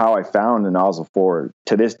even know how I found the nozzle forward.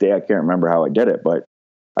 To this day, I can't remember how I did it, but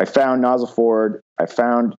I found nozzle forward. I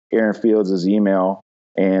found Aaron Fields' email,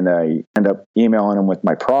 and I ended up emailing him with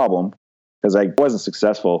my problem because I wasn't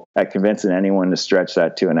successful at convincing anyone to stretch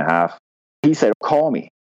that 2.5. He said, call me.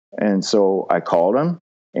 And so I called him,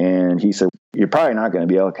 and he said, you're probably not going to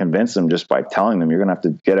be able to convince them just by telling them. You're going to have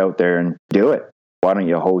to get out there and do it. Why don't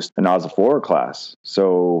you host a nozzle forward class?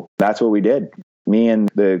 So that's what we did. Me and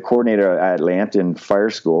the coordinator at Lambton Fire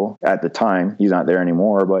School at the time, he's not there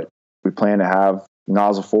anymore, but we plan to have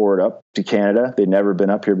nozzle forward up to Canada. They'd never been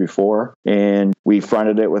up here before. And we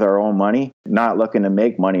fronted it with our own money, not looking to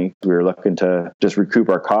make money. We were looking to just recoup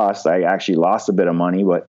our costs. I actually lost a bit of money,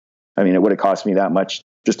 but I mean, it would have cost me that much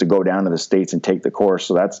just to go down to the States and take the course.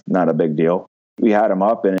 So that's not a big deal. We had them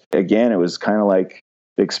up. And again, it was kind of like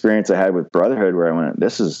the experience I had with Brotherhood where I went,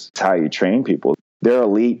 this is how you train people. They're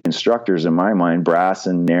elite instructors in my mind, Brass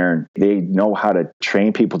and Aaron. They know how to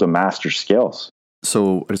train people to master skills.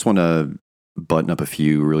 So I just want to button up a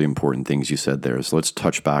few really important things you said there. So let's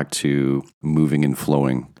touch back to moving and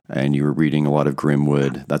flowing. And you were reading a lot of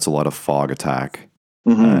Grimwood. That's a lot of fog attack.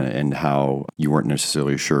 And how you weren't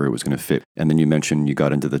necessarily sure it was going to fit. And then you mentioned you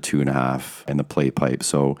got into the 2.5 and the plate pipe.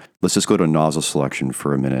 So let's just go to nozzle selection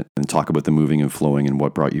for a minute and talk about the moving and flowing and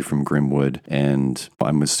what brought you from Grimwood. And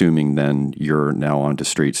I'm assuming then you're now on to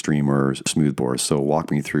straight stream or smoothbore. So walk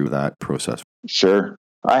me through that process. Sure.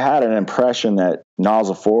 I had an impression that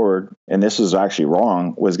nozzle forward, and this was actually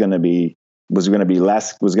wrong, was going to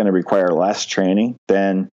require less training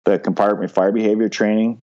than the compartment fire behavior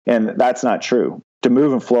training. And that's not true. To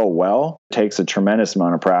move and flow well takes a tremendous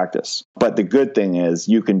amount of practice. But the good thing is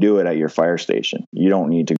you can do it at your fire station. You don't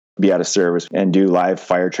need to be out of service and do live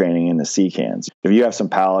fire training in the C-cans. If you have some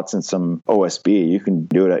pallets and some OSB, you can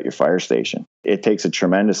do it at your fire station. It takes a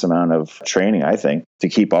tremendous amount of training, I think, to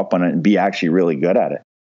keep up on it and be actually really good at it.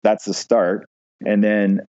 That's the start. And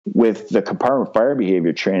then with the compartment fire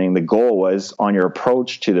behavior training, the goal was on your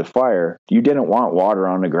approach to the fire, you didn't want water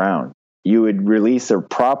on the ground. You would release a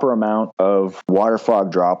proper amount of water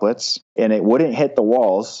fog droplets, and it wouldn't hit the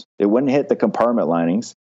walls. It wouldn't hit the compartment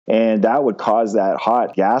linings. And that would cause that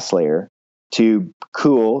hot gas layer to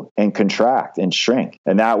cool and contract and shrink.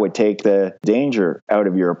 And that would take the danger out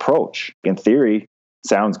of your approach. In theory,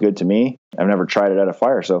 sounds good to me. I've never tried it at a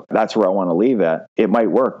fire, so that's where I want to leave at. It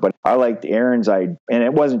might work, but I liked Aaron's and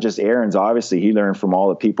it wasn't just Aaron's, obviously. He learned from all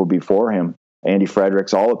the people before him, Andy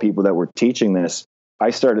Fredericks, all the people that were teaching this. I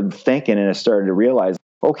started thinking and I started to realize,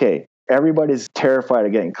 okay, everybody's terrified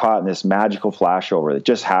of getting caught in this magical flashover that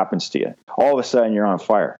just happens to you. All of a sudden you're on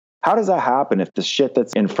fire. How does that happen if the shit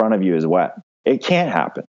that's in front of you is wet? It can't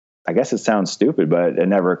happen. I guess it sounds stupid, but it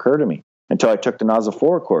never occurred to me until I took the nozzle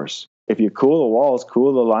forward course. If you cool the walls,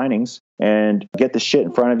 cool the linings, and get the shit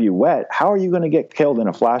in front of you wet, how are you going to get killed in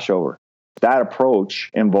a flashover? That approach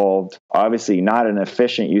involved obviously not an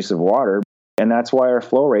efficient use of water. And that's why our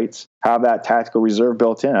flow rates have that tactical reserve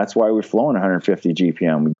built in. That's why we're flowing 150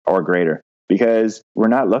 GPM or greater, because we're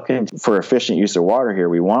not looking for efficient use of water here.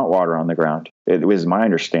 We want water on the ground. It was my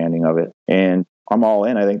understanding of it. And I'm all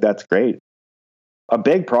in. I think that's great. A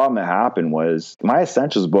big problem that happened was my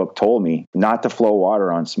essentials book told me not to flow water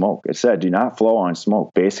on smoke. It said, do not flow on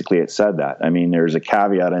smoke. Basically, it said that. I mean, there's a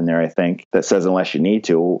caveat in there, I think, that says unless you need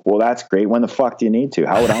to. Well, that's great. When the fuck do you need to?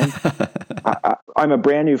 How would I'm a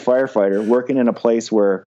brand new firefighter working in a place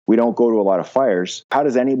where we don't go to a lot of fires. How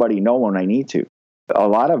does anybody know when I need to? A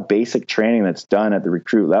lot of basic training that's done at the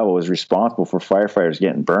recruit level is responsible for firefighters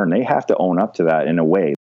getting burned. They have to own up to that in a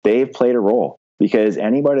way. They've played a role, because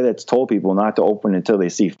anybody that's told people not to open until they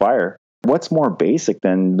see fire, what's more basic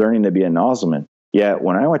than learning to be a nozzleman? Yet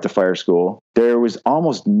when I went to fire school, there was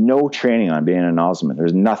almost no training on being a nozzleman.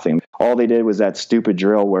 There's nothing. All they did was that stupid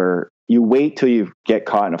drill where you wait till you get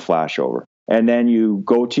caught in a flashover, and then you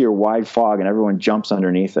go to your wide fog and everyone jumps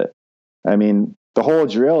underneath it. I mean, the whole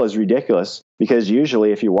drill is ridiculous, because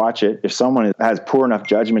usually if you watch it, if someone has poor enough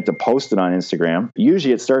judgment to post it on Instagram,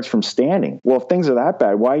 usually it starts from standing. Well, if things are that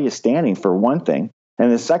bad, why are you standing, for one thing?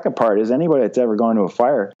 And the second part is, anybody that's ever gone to a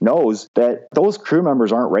fire knows that those crew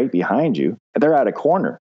members aren't right behind you. They're at a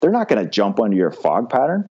corner. They're not going to jump under your fog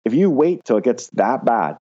pattern. If you wait till it gets that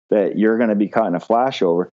bad that you're going to be caught in a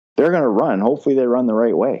flashover, they're going to run. Hopefully they run the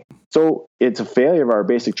right way. So it's a failure of our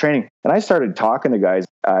basic training. And I started talking to guys.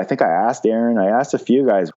 I think I asked Aaron, I asked a few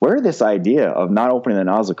guys, where did this idea of not opening the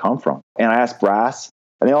nozzle come from? And I asked brass,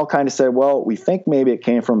 and they all kind of said, well, we think maybe it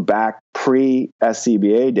came from back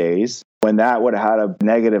pre-SCBA days, when that would have had a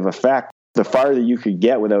negative effect. The farther you could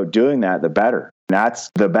get without doing that, the better. And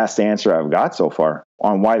that's the best answer I've got so far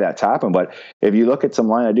on why that's happened. But if you look at some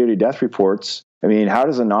line of duty death reports, I mean, how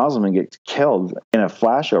does a nozzleman get killed in a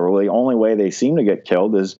flashover? Well, the only way they seem to get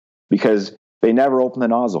killed is because they never open the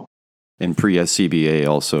nozzle. And pre-SCBA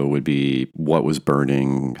also would be what was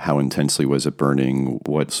burning, how intensely was it burning,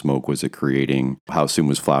 what smoke was it creating, how soon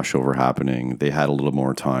was flashover happening. They had a little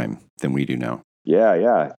more time than we do now.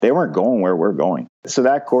 Yeah. They weren't going where we're going. So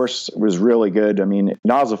that course was really good. I mean,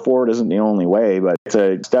 nozzle forward isn't the only way, but it's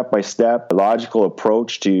a step-by-step logical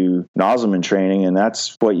approach to nozzleman training, and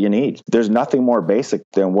that's what you need. There's nothing more basic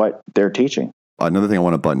than what they're teaching. Another thing I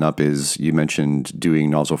want to button up is you mentioned doing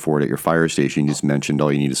nozzle forward at your fire station. You just mentioned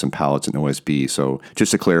all you need is some pallets and OSB. So just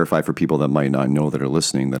to clarify for people that might not know that are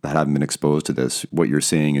listening that haven't been exposed to this, what you're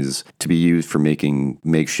saying is to be used for making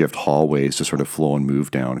makeshift hallways to sort of flow and move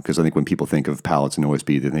down. Because I think when people think of pallets and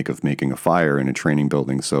OSB, they think of making a fire in a training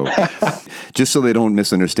building. So just so they don't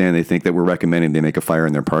misunderstand, they think that we're recommending they make a fire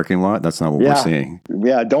in their parking lot. That's not what we're saying.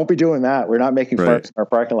 Yeah, don't be doing that. We're not making fires in our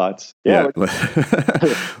parking lots. Yeah.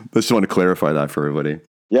 Just want to clarify that for everybody.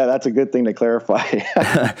 Yeah, that's a good thing to clarify.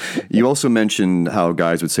 You also mentioned how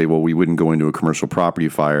guys would say, well, we wouldn't go into a commercial property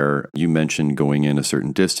fire. You mentioned going in a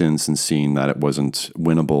certain distance and seeing that it wasn't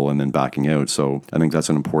winnable and then backing out. So I think that's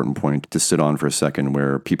an important point to sit on for a second,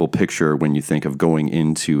 where people picture when you think of going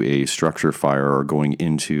into a structure fire or going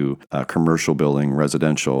into a commercial building,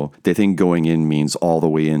 residential, they think going in means all the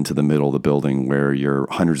way into the middle of the building where you're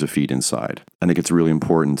hundreds of feet inside. I think it's really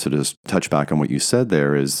important to just touch back on what you said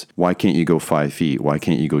there is, why can't you go 5 feet? Why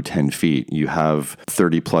can't you go 10 feet? You have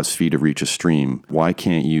 30 plus feet to reach a stream. Why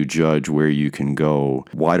can't you judge where you can go?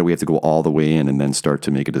 Why do we have to go all the way in and then start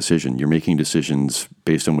to make a decision? You're making decisions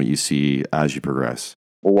based on what you see as you progress.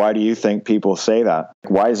 Well, why do you think people say that?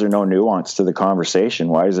 Why is there no nuance to the conversation?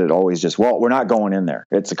 Why is it always just, well, we're not going in there.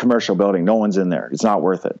 It's a commercial building. No one's in there. It's not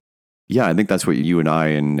worth it. Yeah, I think that's what you and I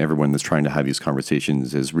and everyone that's trying to have these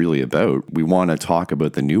conversations is really about. We want to talk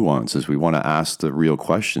about the nuances. We want to ask the real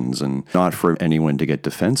questions and not for anyone to get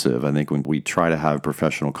defensive. I think when we try to have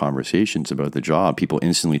professional conversations about the job, people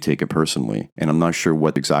instantly take it personally. And I'm not sure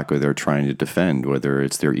what exactly they're trying to defend, whether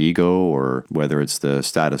it's their ego or whether it's the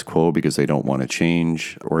status quo because they don't want to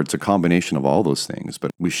change, or it's a combination of all those things.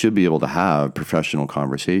 But we should be able to have professional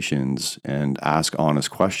conversations and ask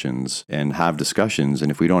honest questions and have discussions.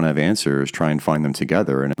 And if we don't have answers, try and find them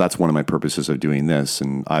together. And that's one of my purposes of doing this.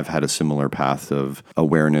 And I've had a similar path of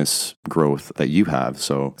awareness growth that you have.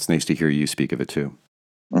 So it's nice to hear you speak of it too.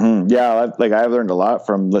 Mm-hmm. Yeah, I've learned a lot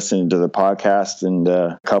from listening to the podcast, and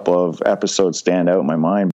a couple of episodes stand out in my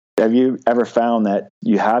mind. Have you ever found that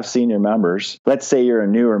you have senior members, let's say you're a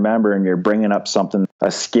newer member and you're bringing up something, a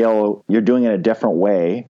skill, you're doing it a different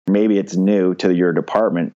way, maybe it's new to your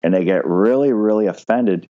department, and they get really, really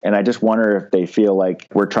offended. And I just wonder if they feel like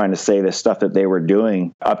we're trying to say the stuff that they were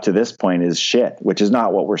doing up to this point is shit, which is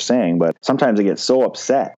not what we're saying, but sometimes they get so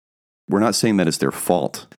upset. We're not saying that it's their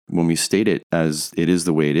fault. When we state it as it is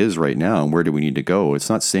the way it is right now, and where do we need to go, it's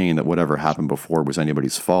not saying that whatever happened before was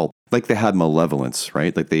anybody's fault. Like they had malevolence,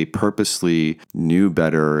 right? Like they purposely knew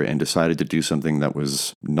better and decided to do something that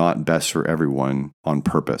was not best for everyone on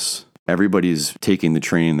purpose. Everybody's taking the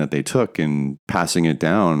training that they took and passing it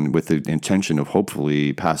down with the intention of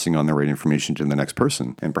hopefully passing on the right information to the next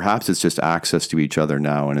person. And perhaps it's just access to each other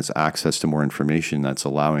now, and it's access to more information that's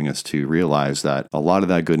allowing us to realize that a lot of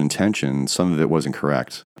that good intention, some of it wasn't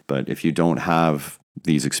correct. But if you don't have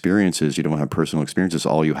these experiences, you don't have personal experiences,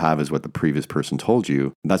 all you have is what the previous person told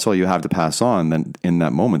you. That's all you have to pass on. Then in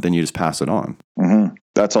that moment, then you just pass it on. Mm-hmm.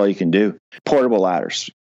 That's all you can do. Portable ladders,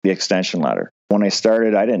 the extension ladder. When I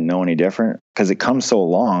started, I didn't know any different because it comes so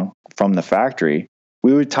long from the factory.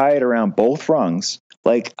 We would tie it around both rungs,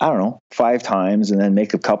 like, I don't know, 5 times and then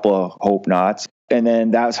make a couple of hope knots. And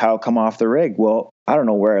then that's how it come off the rig. Well, I don't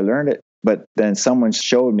know where I learned it, but then someone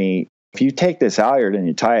showed me, if you take this halyard and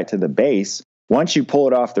you tie it to the base, once you pull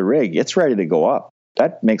it off the rig, it's ready to go up.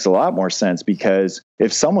 That makes a lot more sense, because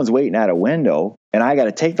if someone's waiting at a window and I got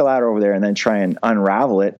to take the ladder over there and then try and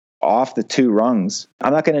unravel it off the 2 rungs,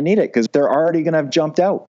 I'm not going to need it because they're already going to have jumped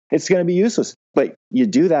out. It's going to be useless. But you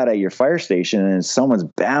do that at your fire station and someone's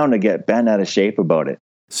bound to get bent out of shape about it.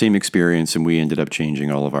 Same experience, and we ended up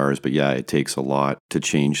changing all of ours. But yeah, it takes a lot to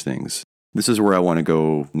change things. This is where I want to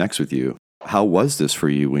go next with you. How was this for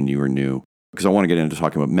you when you were new? Because I want to get into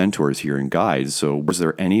talking about mentors here and guides. So was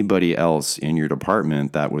there anybody else in your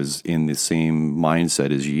department that was in the same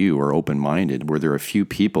mindset as you or open-minded? Were there a few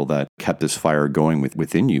people that kept this fire going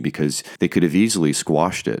within you because they could have easily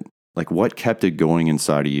squashed it? Like, what kept it going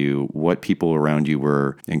inside of you? What people around you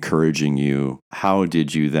were encouraging you? How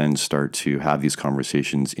did you then start to have these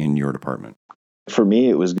conversations in your department? For me,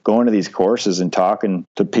 it was going to these courses and talking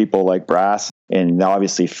to people like Brass and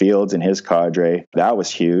obviously Fields and his cadre. That was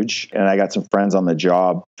huge. And I got some friends on the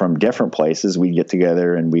job from different places. We'd get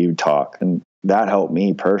together and we would talk. And that helped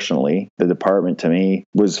me personally. The department to me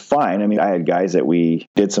was fine. I mean, I had guys that we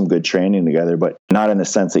did some good training together, but not in the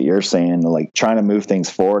sense that you're saying, like trying to move things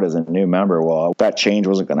forward as a new member. Well, that change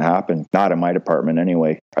wasn't going to happen. Not in my department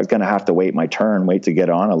anyway. I was going to have to wait my turn, wait to get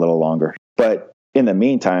on a little longer. But in the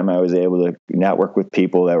meantime, I was able to network with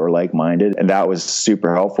people that were like-minded, and that was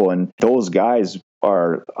super helpful. And those guys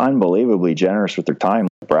are unbelievably generous with their time.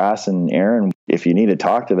 Brass and Aaron, if you need to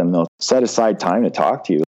talk to them, they'll set aside time to talk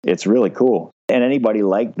to you. It's really cool. And anybody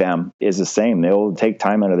like them is the same. They'll take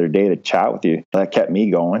time out of their day to chat with you. That kept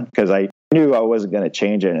me going because I knew I wasn't going to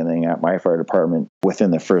change anything at my fire department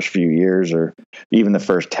within the first few years or even the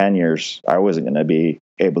first 10 years. I wasn't going to be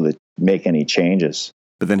able to make any changes.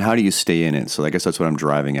 But then how do you stay in it? So I guess that's what I'm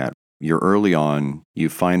driving at. You're early on, you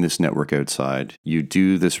find this network outside, you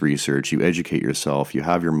do this research, you educate yourself, you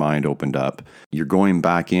have your mind opened up, you're going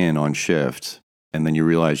back in on shift, and then you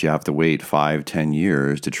realize you have to wait 5-10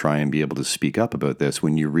 years to try and be able to speak up about this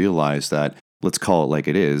when you realize that, let's call it like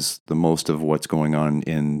it is, the most of what's going on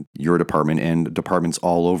in your department and departments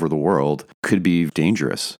all over the world could be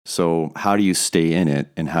dangerous. So how do you stay in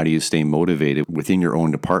it and how do you stay motivated within your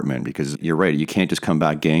own department? Because you're right, you can't just come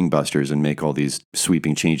back gangbusters and make all these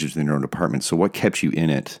sweeping changes in your own department. So what kept you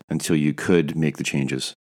in it until you could make the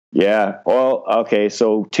changes? Yeah, well, okay,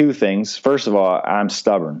 so 2 things. First of all, I'm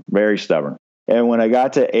stubborn, very stubborn. And when I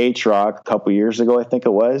got to HROC a couple years ago, I think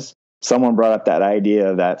it was, someone brought up that idea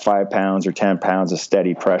of that 5 pounds or 10 pounds of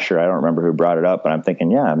steady pressure. I don't remember who brought it up, but I'm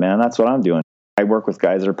thinking, yeah, man, that's what I'm doing. I work with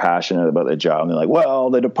guys that are passionate about their job. And they're like, well,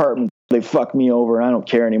 the department, they fucked me over. I don't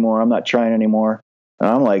care anymore. I'm not trying anymore. And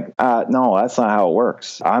I'm like, no, that's not how it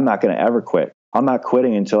works. I'm not going to ever quit. I'm not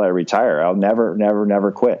quitting until I retire. I'll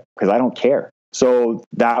never quit because I don't care. So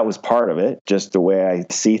that was part of it, just the way I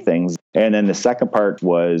see things. And then the second part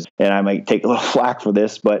was, and I might take a little flack for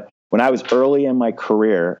this, but when I was early in my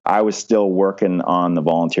career, I was still working on the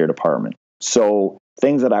volunteer department. So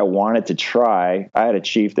things that I wanted to try, I had a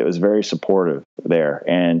chief that was very supportive there.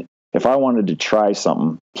 And if I wanted to try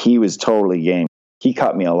something, he was totally game. He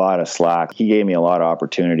cut me a lot of slack. He gave me a lot of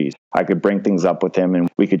opportunities. I could bring things up with him and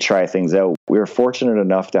we could try things out. We were fortunate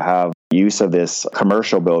enough to have use of this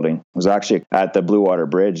commercial building. It was actually at the Blue Water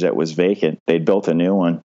Bridge that was vacant. They'd built a new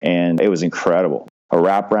one and it was incredible. A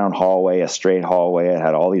wraparound hallway, a straight hallway. It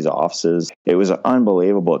had all these offices. It was an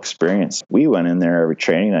unbelievable experience. We went in there every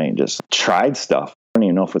training night and just tried stuff. I don't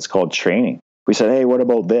even know if it's called training. We said, hey, what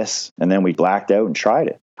about this? And then we blacked out and tried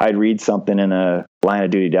it. I'd read something in a line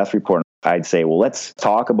of duty death report. I'd say, well, let's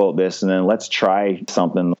talk about this and then let's try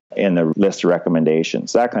something in the list of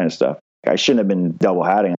recommendations, that kind of stuff. I shouldn't have been double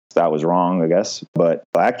hatting. That was wrong, I guess. But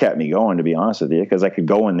that kept me going, to be honest with you, because I could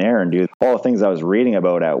go in there and do all the things I was reading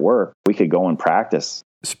about at work. We could go and practice.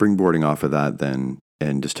 Springboarding off of that then,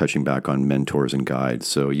 and just touching back on mentors and guides.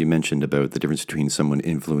 So you mentioned about the difference between someone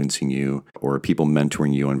influencing you or people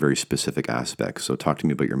mentoring you on very specific aspects. So talk to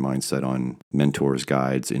me about your mindset on mentors,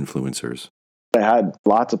 guides, influencers. I had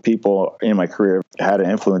lots of people in my career had an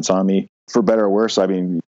influence on me, for better or worse. I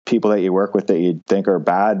mean, people that you work with that you think are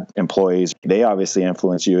bad employees, they obviously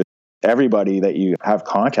influence you. Everybody that you have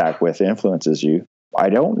contact with influences you. I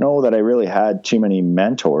don't know that I really had too many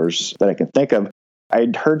mentors that I can think of.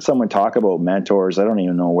 I'd heard someone talk about mentors. I don't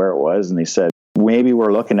even know where it was. And they said, maybe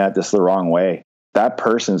we're looking at this the wrong way. That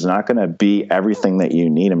person's not going to be everything that you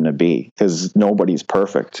need them to be because nobody's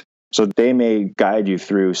perfect. So they may guide you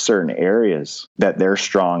through certain areas that they're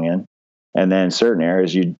strong in, and then certain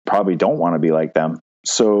areas you probably don't want to be like them.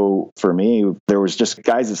 So for me, there was just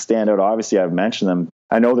guys that stand out. Obviously, I've mentioned them.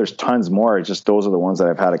 I know there's tons more. It's just those are the ones that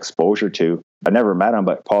I've had exposure to. I never met them,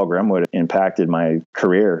 but Paul Grimwood impacted my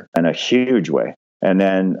career in a huge way. And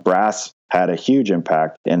then Brass had a huge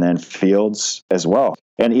impact, and then Fields as well.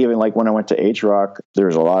 And even like when I went to H-Rock,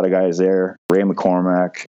 there's a lot of guys there, Ray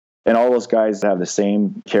McCormack, and all those guys have the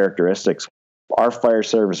same characteristics. Our fire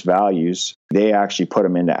service values, they actually put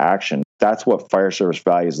them into action. That's what fire service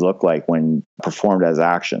values look like when performed as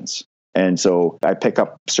actions. And so I pick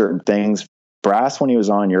up certain things. Brass, when he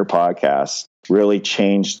was on your podcast, really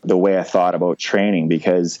changed the way I thought about training,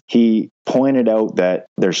 because he pointed out that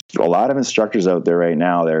there's a lot of instructors out there right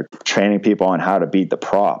now. They're training people on how to beat the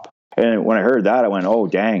prop. And when I heard that, I went, oh,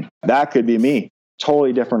 dang, that could be me.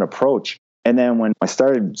 Totally different approach. And then when I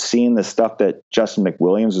started seeing the stuff that Justin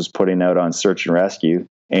McWilliams was putting out on search and rescue,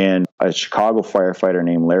 and a Chicago firefighter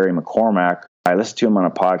named Larry McCormack, I listened to him on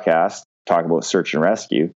a podcast talk about search and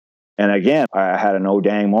rescue. And again, I had an oh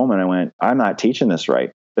dang moment. I went, I'm not teaching this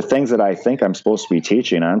right. The things that I think I'm supposed to be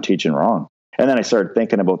teaching, I'm teaching wrong. And then I started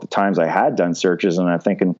thinking about the times I had done searches, and I'm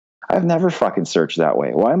thinking, I've never fucking searched that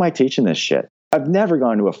way. Why am I teaching this shit? I've never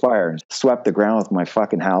gone to a fire and swept the ground with my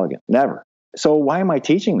fucking Halligan. Never. So why am I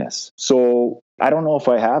teaching this? So I don't know if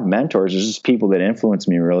I have mentors. There's just people that influence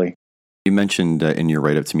me, really. You mentioned in your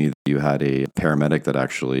write-up to me that you had a paramedic that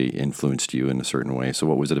actually influenced you in a certain way. So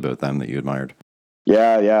what was it about them that you admired?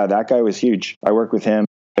 Yeah, that guy was huge. I worked with him.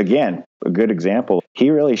 Again, a good example.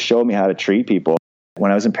 He really showed me how to treat people.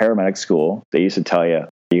 When I was in paramedic school, they used to tell you,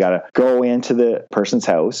 you got to go into the person's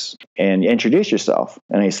house and introduce yourself.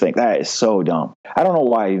 And I used to think, that is so dumb. I don't know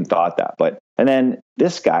why I even thought that. And then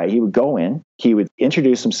this guy, he would go in, he would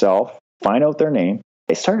introduce himself, find out their name.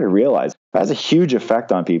 I started to realize that has a huge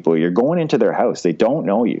effect on people. You're going into their house. They don't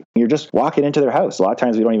know you. You're just walking into their house. A lot of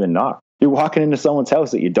times we don't even knock. You're walking into someone's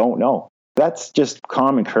house that you don't know. That's just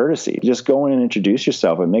common courtesy. Just go in and introduce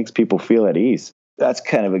yourself. It makes people feel at ease. That's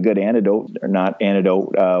kind of a good antidote, or not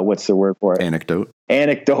antidote. What's the word for it? Anecdote.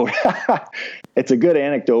 It's a good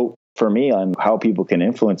anecdote for me on how people can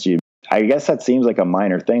influence you. I guess that seems like a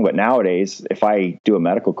minor thing, but nowadays, if I do a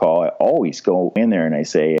medical call, I always go in there and I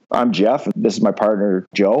say, I'm Jeff. This is my partner,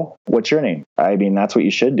 Joe. What's your name? I mean, that's what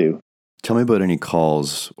you should do. Tell me about any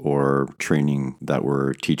calls or training that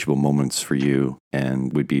were teachable moments for you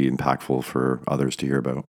and would be impactful for others to hear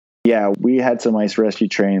about. Yeah, we had some ice rescue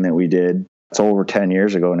training that we did. It's over 10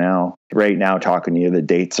 years ago now. Right now, talking to you, the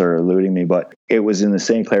dates are eluding me, but it was in the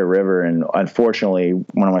St. Clair River. And unfortunately,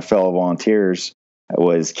 one of my fellow volunteers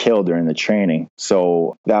was killed during the training.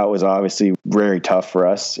 So that was obviously very tough for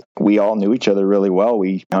us. We all knew each other really well.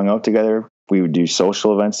 We hung out together. We would do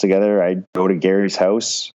social events together. I'd go to Gary's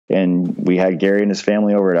house, and we had Gary and his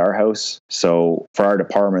family over at our house. So for our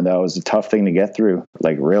department, that was a tough thing to get through,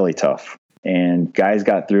 like really tough. And guys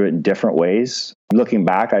got through it in different ways. Looking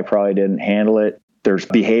back, I probably didn't handle it. There's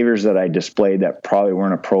behaviors that I displayed that probably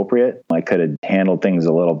weren't appropriate. I could have handled things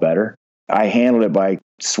a little better. I handled it by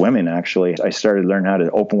swimming, actually. I started learning how to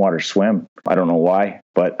open water swim. I don't know why,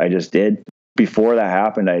 but I just did. Before that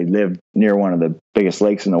happened, I lived near one of the biggest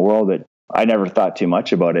lakes in the world that I never thought too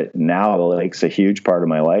much about it. Now the lake's a huge part of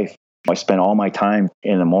my life. I spend all my time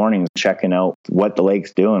in the mornings checking out what the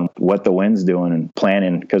lake's doing, what the wind's doing, and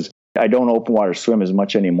planning, because I don't open water swim as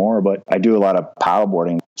much anymore, but I do a lot of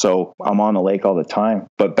paddleboarding. So I'm on the lake all the time.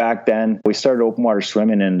 But back then, we started open water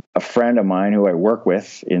swimming, and a friend of mine who I work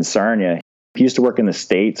with in Sarnia, he used to work in the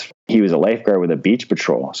States. He was a lifeguard with a beach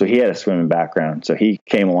patrol. So he had a swimming background. So he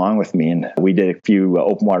came along with me, and we did a few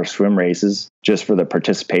open water swim races just for the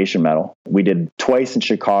participation medal. We did twice in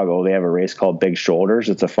Chicago. They have a race called Big Shoulders.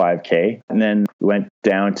 It's a 5K. And then we went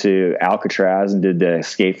down to Alcatraz and did the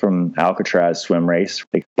Escape from Alcatraz swim race.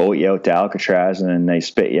 They boat you out to Alcatraz, and then they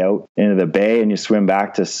spit you out into the bay, and you swim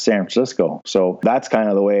back to San Francisco. So that's kind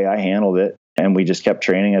of the way I handled it. And we just kept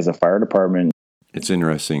training as a fire department. It's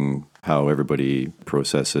interesting how everybody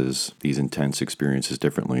processes these intense experiences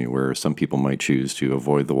differently, where some people might choose to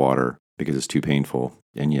avoid the water because it's too painful.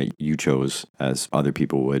 And yet you chose, as other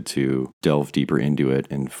people would, to delve deeper into it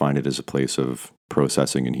and find it as a place of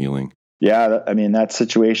processing and healing. Yeah, I mean, that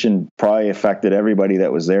situation probably affected everybody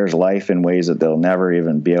that was there's life in ways that they'll never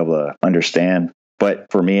even be able to understand.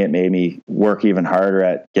 But for me, it made me work even harder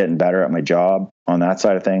at getting better at my job on that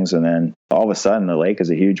side of things. And then all of a sudden, the lake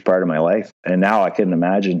is a huge part of my life. And now I couldn't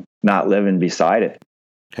imagine not living beside it.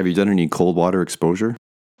 Have you done any cold water exposure?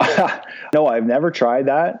 No, I've never tried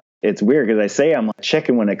that. It's weird because I say I'm like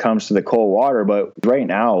chicken when it comes to the cold water, but right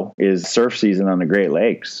now is surf season on the Great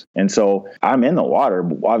Lakes. And so I'm in the water,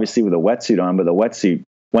 obviously with a wetsuit on, but the wetsuit,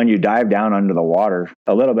 when you dive down under the water,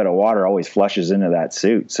 a little bit of water always flushes into that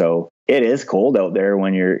suit. So it is cold out there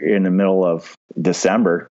when you're in the middle of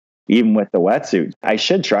December, even with the wetsuit. I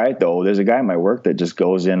should try it though. There's a guy at my work that just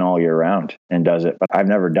goes in all year round and does it, but I've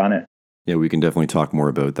never done it. Yeah, we can definitely talk more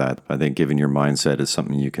about that. I think given your mindset is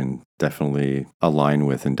something you can definitely align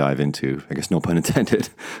with and dive into. I guess no pun intended.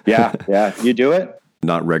 Yeah. You do it?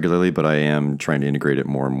 Not regularly, but I am trying to integrate it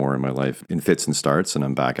more and more in my life in fits and starts, and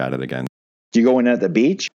I'm back at it again. Do you go in at the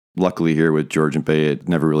beach? Luckily here with Georgian Bay, it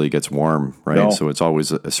never really gets warm, right? No. So it's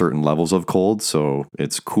always a certain levels of cold. So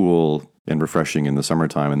it's cool and refreshing in the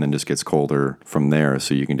summertime and then just gets colder from there.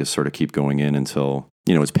 So you can just sort of keep going in until,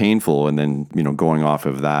 it's painful. And then, going off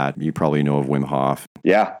of that, you probably know of Wim Hof.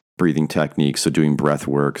 Yeah. Breathing techniques. So doing breath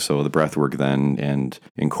work. So the breath work then and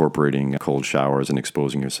incorporating cold showers and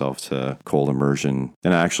exposing yourself to cold immersion.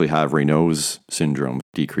 And I actually have Raynaud's syndrome,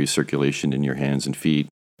 decreased circulation in your hands and feet.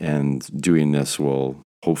 And doing this will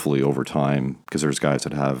hopefully over time, because there's guys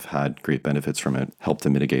that have had great benefits from it, help to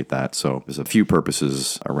mitigate that. So there's a few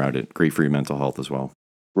purposes around it. Great for your mental health as well.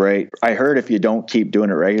 Right. I heard if you don't keep doing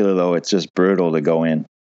it regular, though, it's just brutal to go in.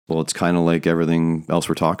 Well, it's kind of like everything else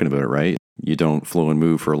we're talking about, right? You don't flow and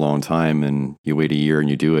move for a long time and you wait a year and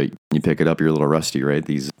you do it. You pick it up, you're a little rusty, right?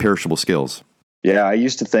 These perishable skills. Yeah, I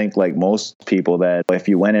used to think like most people that if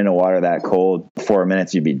you went into water that cold, 4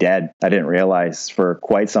 minutes, you'd be dead. I didn't realize for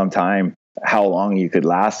quite some time how long you could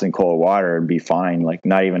last in cold water and be fine, like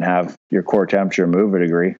not even have your core temperature move a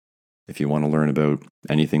degree. If you want to learn about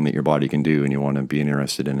anything that your body can do and you want to be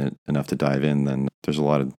interested in it enough to dive in, then there's a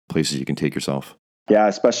lot of places you can take yourself. Yeah,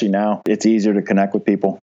 especially now. It's easier to connect with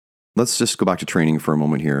people. Let's just go back to training for a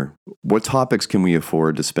moment here. What topics can we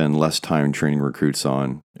afford to spend less time training recruits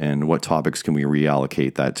on? And what topics can we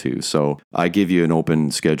reallocate that to? So I give you an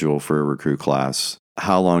open schedule for a recruit class.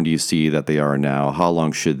 How long do you see that they are now? How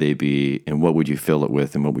long should they be? And what would you fill it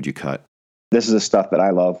with? And what would you cut? This is the stuff that I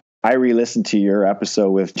love. I re-listened to your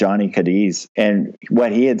episode with Johnny Cadiz, and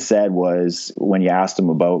what he had said was when you asked him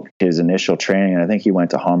about his initial training, and I think he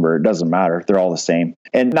went to Humber, it doesn't matter, they're all the same.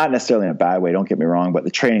 And not necessarily in a bad way, don't get me wrong, but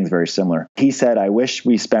the training is very similar. He said, I wish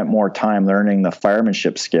we spent more time learning the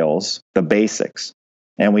firemanship skills, the basics,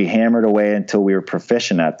 and we hammered away until we were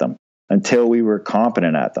proficient at them, until we were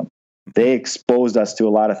competent at them. They exposed us to a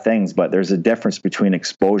lot of things, but there's a difference between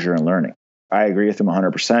exposure and learning. I agree with him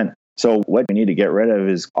 100%. So what we need to get rid of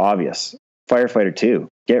is obvious. Firefighter 2,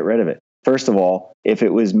 get rid of it. First of all, if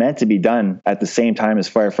it was meant to be done at the same time as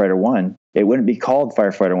Firefighter 1, it wouldn't be called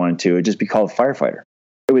Firefighter 1 and 2. It would just be called Firefighter.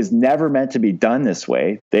 It was never meant to be done this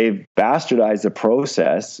way. They've bastardized the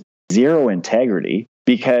process, zero integrity,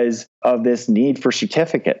 because of this need for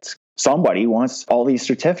certificates. Somebody wants all these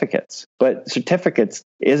certificates, but certificates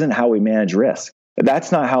isn't how we manage risk.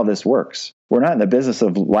 That's not how this works. We're not in the business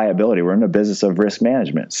of liability. We're in the business of risk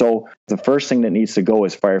management. So the first thing that needs to go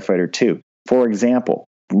is Firefighter 2. For example,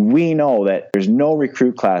 we know that there's no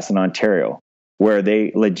recruit class in Ontario where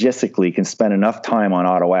they logistically can spend enough time on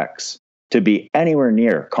AutoX to be anywhere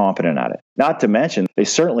near competent at it. Not to mention, they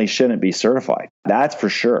certainly shouldn't be certified. That's for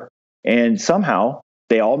sure. And somehow,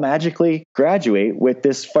 they all magically graduate with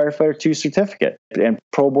this Firefighter 2 certificate and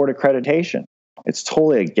Pro Board accreditation. It's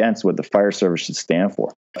totally against what the fire service should stand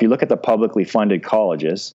for. If you look at the publicly funded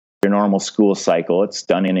colleges, your normal school cycle, it's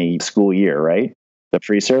done in a school year, right? The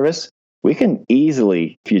free service, we can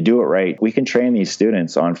easily, if you do it right, we can train these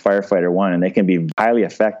students on Firefighter 1 and they can be highly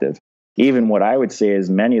effective. Even what I would say is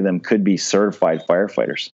many of them could be certified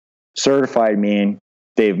firefighters. Certified meaning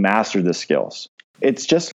they've mastered the skills. It's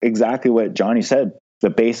just exactly what Johnny said, the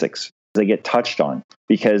basics. They get touched on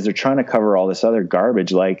because they're trying to cover all this other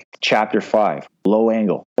garbage like Chapter 5, low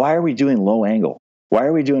angle. Why are we doing low angle? Why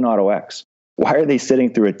are we doing AutoX? Why are they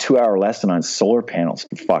sitting through a 2-hour lesson on solar panels,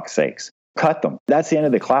 for fuck's sakes? Cut them. That's the end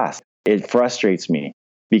of the class. It frustrates me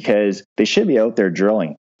because they should be out there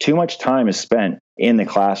drilling. Too much time is spent in the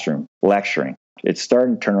classroom lecturing. It's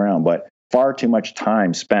starting to turn around, but far too much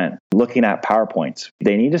time spent looking at PowerPoints.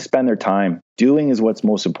 They need to spend their time doing is what's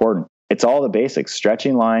most important. It's all the basics,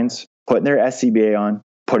 stretching lines, putting their SCBA on,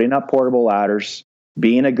 putting up portable ladders,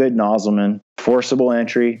 being a good nozzleman, forcible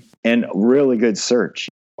entry, and really good search.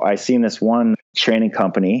 I seen this one training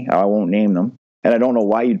company, I won't name them, and I don't know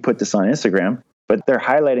why you'd put this on Instagram, but they're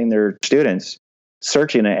highlighting their students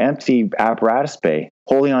searching an empty apparatus bay,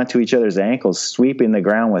 holding onto each other's ankles, sweeping the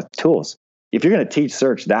ground with tools. If you're going to teach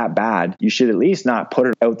search that bad, you should at least not put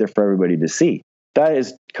it out there for everybody to see. That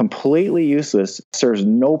is completely useless, serves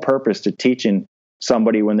no purpose to teaching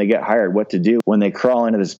somebody when they get hired what to do when they crawl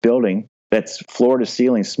into this building that's floor to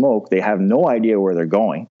ceiling smoke. They have no idea where they're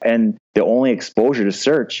going. And the only exposure to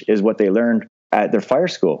search is what they learned at their fire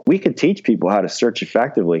school. We could teach people how to search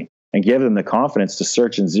effectively and give them the confidence to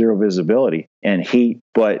search in zero visibility and heat,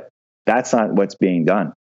 but that's not what's being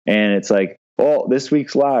done. And it's like, well, this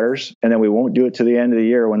week's ladders, and then we won't do it to the end of the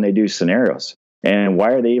year when they do scenarios. And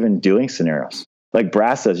why are they even doing scenarios? Like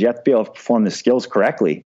Brass says, you have to be able to perform the skills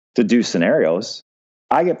correctly to do scenarios.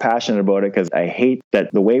 I get passionate about it because I hate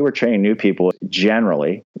that the way we're training new people,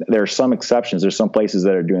 generally, there are some exceptions. There's some places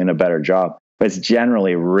that are doing a better job, but it's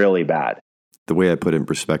generally really bad. The way I put it in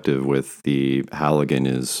perspective with the Halligan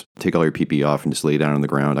is take all your PPE off and just lay down on the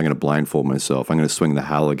ground. I'm going to blindfold myself. I'm going to swing the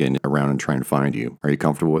Halligan around and try and find you. Are you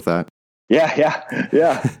comfortable with that? Yeah.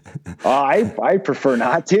 I prefer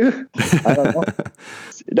not to. I don't know.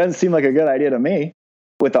 It doesn't seem like a good idea to me.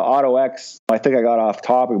 With the Auto X, I think I got off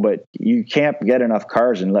topic, but you can't get enough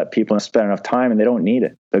cars and let people spend enough time, and they don't need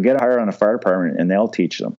it. They'll get hired on a fire department and they'll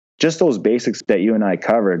teach them. Just those basics that you and I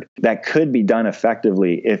covered that could be done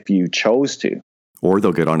effectively if you chose to. Or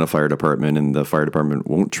they'll get on a fire department and the fire department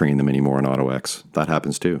won't train them anymore on Auto X. That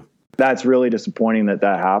happens too. That's really disappointing that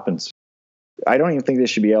happens. I don't even think they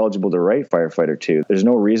should be eligible to write Firefighter 2. There's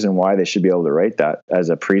no reason why they should be able to write that as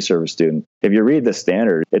a pre-service student. If you read the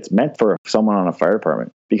standard, it's meant for someone on a fire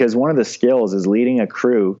department because one of the skills is leading a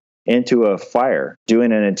crew into a fire,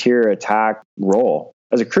 doing an interior attack role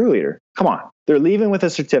as a crew leader. Come on. They're leaving with a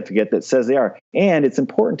certificate that says they are. And it's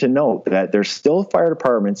important to note that there's still fire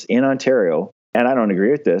departments in Ontario, and I don't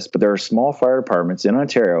agree with this, but there are small fire departments in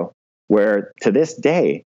Ontario where to this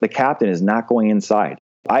day, the captain is not going inside.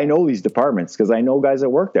 I know these departments because I know guys that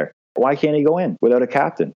work there. Why can't he go in without a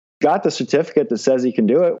captain? Got the certificate that says he can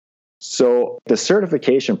do it. So the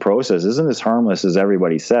certification process isn't as harmless as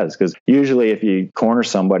everybody says, because usually if you corner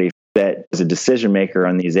somebody that is a decision maker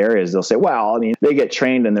on these areas, they'll say, well, I mean, they get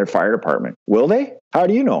trained in their fire department. Will they? How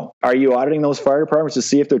do you know? Are you auditing those fire departments to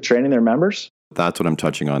see if they're training their members? That's what I'm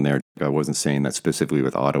touching on there. I wasn't saying that specifically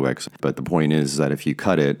with AutoX, but the point is that if you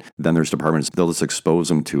cut it, then there's departments, they'll just expose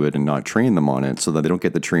them to it and not train them on it so that they don't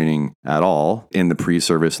get the training at all in the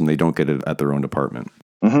pre-service and they don't get it at their own department.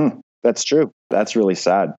 Mm-hmm. That's true. That's really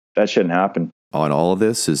sad. That shouldn't happen. On all of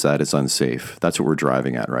this is that it's unsafe. That's what we're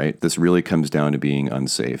driving at, right? This really comes down to being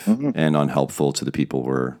unsafe and unhelpful to the people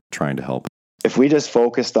we're trying to help. If we just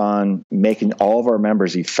focused on making all of our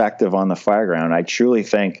members effective on the fire ground, I truly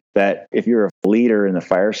think that if you're a leader in the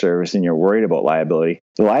fire service and you're worried about liability,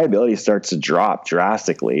 the liability starts to drop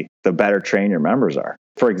drastically the better trained your members are.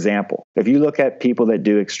 For example, if you look at people that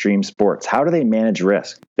do extreme sports, how do they manage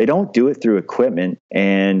risk? They don't do it through equipment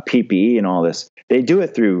and PPE and all this. They do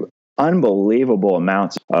it through unbelievable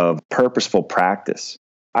amounts of purposeful practice.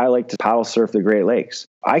 I like to paddle surf the Great Lakes.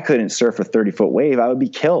 I couldn't surf a 30-foot wave. I would be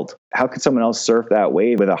killed. How could someone else surf that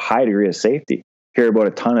wave with a high degree of safety? Hear about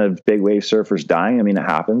a ton of big wave surfers dying. I mean, it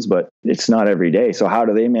happens, but it's not every day. So how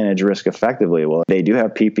do they manage risk effectively? Well, they do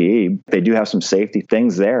have PPE. They do have some safety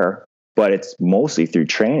things there, but it's mostly through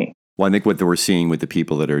training. Well, I think what we're seeing with the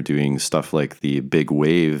people that are doing stuff like the big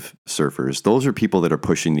wave surfers, those are people that are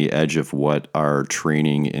pushing the edge of what our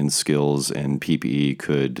training and skills and PPE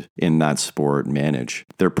could in that sport manage.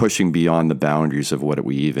 They're pushing beyond the boundaries of what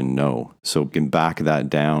we even know. So we can back that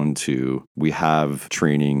down to we have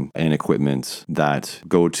training and equipment that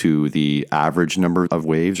go to the average number of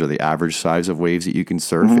waves or the average size of waves that you can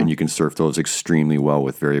surf, and you can surf those extremely well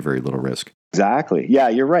with very, very little risk. Exactly. Yeah,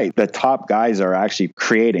 you're right. The top guys are actually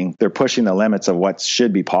they're pushing the limits of what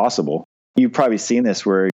should be possible. You've probably seen this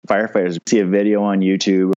where firefighters see a video on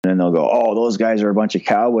YouTube and they'll go, oh, those guys are a bunch of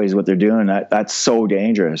cowboys, what they're doing. That's so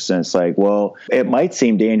dangerous. And it's like, well, it might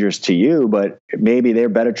seem dangerous to you, but maybe they're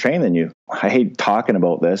better trained than you. I hate talking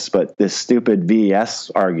about this, but this stupid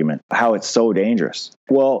VES argument, how it's so dangerous.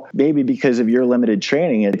 Well, maybe because of your limited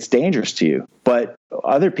training, it's dangerous to you. But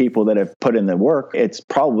other people that have put in the work, it's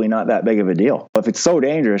probably not that big of a deal. If it's so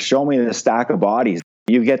dangerous, show me the stack of bodies.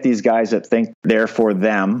 You get these guys that think they're for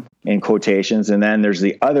them, in quotations, and then there's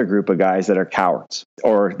the other group of guys that are cowards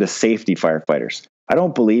or the safety firefighters. I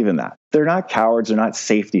don't believe in that. They're not cowards. They're not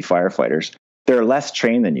safety firefighters. They're less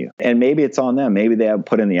trained than you. And maybe it's on them. Maybe they haven't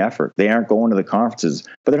put in the effort. They aren't going to the conferences,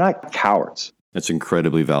 but they're not cowards. That's an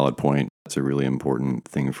incredibly valid point. That's a really important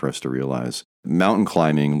thing for us to realize. Mountain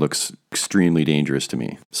climbing looks extremely dangerous to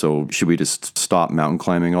me. So should we just stop mountain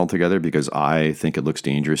climbing altogether because I think it looks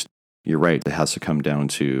dangerous? You're right. It has to come down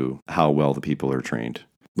to how well the people are trained.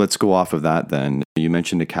 Let's go off of that then. You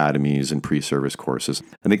mentioned academies and pre-service courses.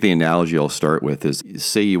 I think the analogy I'll start with is,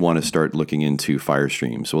 say you want to start looking into fire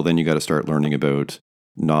streams. Well, then you got to start learning about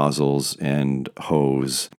nozzles and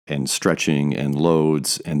hose and stretching and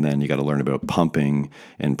loads. And then you got to learn about pumping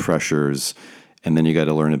and pressures. And then you got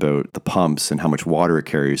to learn about the pumps and how much water it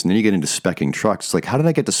carries. And then you get into speccing trucks. It's like, how did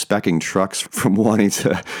I get to speccing trucks from wanting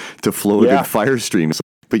to flow a big fire stream?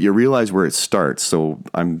 But you realize where it starts. So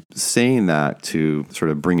I'm saying that to sort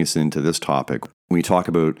of bring us into this topic. We talk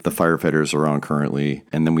about the firefighters around currently,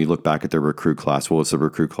 and then we look back at the recruit class. Well, it's the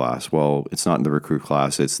recruit class. Well, it's not in the recruit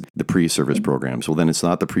class. It's the pre-service programs. Well, then it's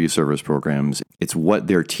not the pre-service programs. It's what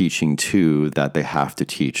they're teaching too that they have to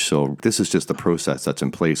teach. So this is just the process that's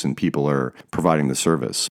in place and people are providing the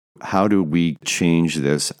service. How do we change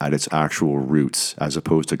this at its actual roots as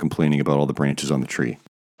opposed to complaining about all the branches on the tree?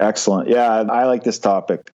 Excellent. Yeah, I like this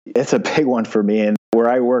topic. It's a big one for me. And where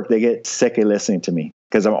I work, they get sick of listening to me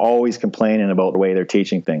because I'm always complaining about the way they're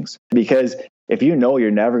teaching things. Because if you know you're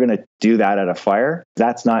never going to do that at a fire,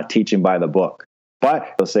 that's not teaching by the book.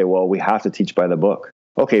 But they'll say, well, we have to teach by the book.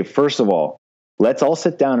 Okay, first of all, let's all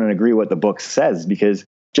sit down and agree what the book says, because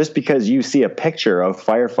just because you see a picture of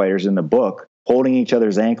firefighters in the book holding each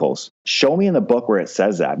other's ankles, show me in the book where it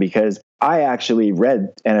says that, because I actually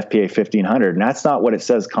read NFPA 1500, and that's not what it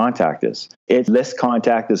says contact is. It lists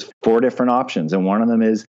contact as 4 different options, and one of them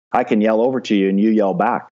is I can yell over to you and you yell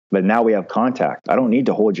back. But now we have contact. I don't need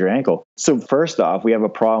to hold your ankle. So first off, we have a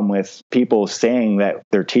problem with people saying that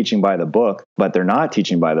they're teaching by the book, but they're not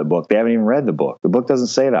teaching by the book. They haven't even read the book. The book doesn't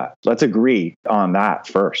say that. Let's agree on that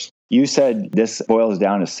first. You said this boils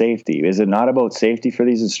down to safety. Is it not about safety for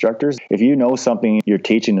these instructors? If you know something you're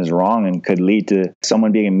teaching is wrong and could lead to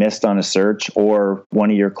someone being missed on a search or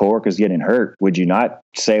one of your coworkers getting hurt, would you not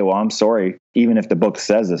say, well, I'm sorry, even if the book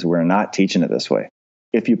says this, we're not teaching it this way?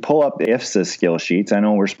 If you pull up the IFSA skill sheets, I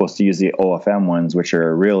know we're supposed to use the OFM ones, which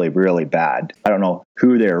are really, really bad. I don't know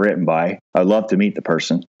who they're written by. I'd love to meet the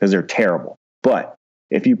person because they're terrible. But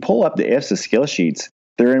if you pull up the IFSA skill sheets,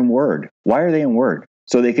 they're in Word. Why are they in Word?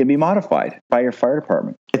 So they can be modified by your fire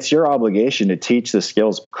department. It's your obligation to teach the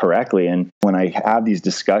skills correctly. And when I have these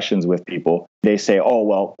discussions with people, they say, oh,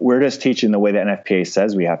 well, we're just teaching the way the NFPA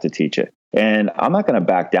says we have to teach it. And I'm not going to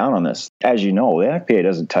back down on this. As you know, the NFPA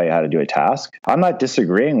doesn't tell you how to do a task. I'm not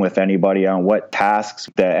disagreeing with anybody on what tasks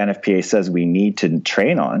the NFPA says we need to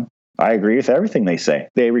train on. I agree with everything they say.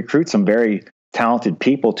 They recruit some very talented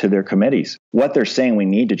people to their committees. What they're saying we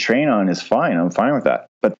need to train on is fine. I'm fine with that.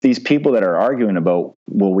 But these people that are arguing about,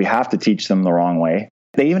 well, we have to teach them the wrong way.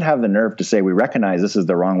 They even have the nerve to say, we recognize this is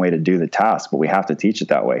the wrong way to do the task, but we have to teach it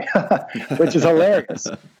that way, which is hilarious.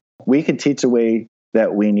 We can teach the way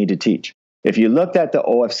that we need to teach. If you looked at the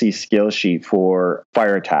OFC skill sheet for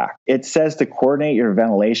fire attack, it says to coordinate your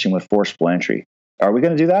ventilation with forcible entry. Are we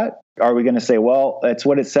going to do that? Are we going to say, well, that's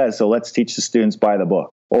what it says, so let's teach the students by the book?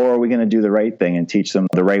 Or are we going to do the right thing and teach them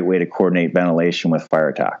the right way to coordinate ventilation with fire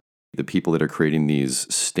attack? The people that are creating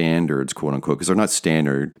these standards, quote unquote, because they're not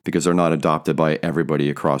standard, because they're not adopted by everybody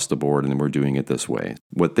across the board, and then we're doing it this way.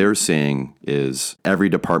 What they're saying is every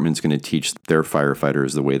department's going to teach their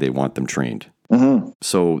firefighters the way they want them trained. Mm-hmm.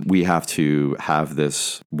 So we have to have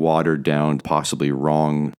this watered down, possibly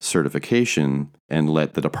wrong certification and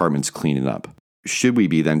let the departments clean it up. Should we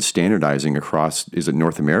be then standardizing across, is it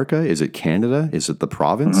North America? Is it Canada? Is it the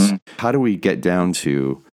province? Mm-hmm. How do we get down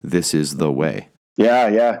to this is the way?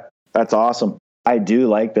 Yeah. That's awesome. I do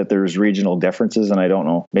like that there's regional differences, and I don't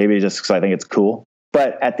know, maybe just because I think it's cool.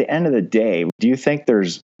 But at the end of the day, do you think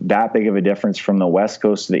there's that big of a difference from the West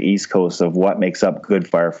Coast to the East Coast of what makes up good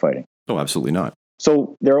firefighting? Oh, absolutely not.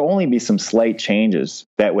 So there will only be some slight changes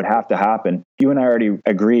that would have to happen. You and I already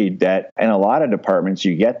agreed that in a lot of departments,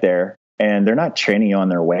 you get there and they're not training you on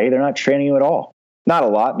their way. They're not training you at all. Not a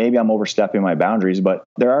lot. Maybe I'm overstepping my boundaries, but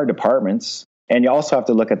there are departments. And you also have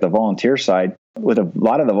to look at the volunteer side. With a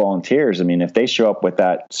lot of the volunteers, I mean, if they show up with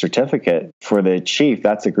that certificate for the chief,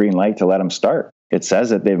 that's a green light to let them start. It says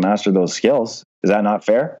that they've mastered those skills. Is that not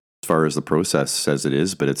fair? As far as the process says it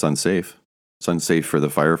is, but it's unsafe. It's unsafe for the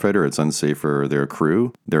firefighter. It's unsafe for their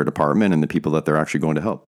crew, their department, and the people that they're actually going to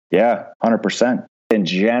help. Yeah, 100%. In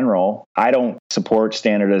general, I don't support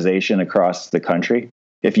standardization across the country.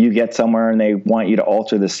 If you get somewhere and they want you to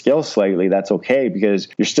alter the skill slightly, that's okay, because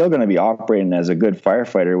you're still going to be operating as a good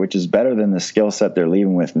firefighter, which is better than the skill set they're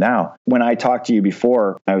leaving with now. When I talked to you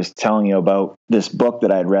before, I was telling you about this book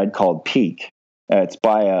that I'd read called Peak. It's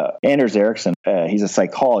by Anders Ericsson. He's a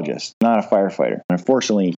psychologist, not a firefighter.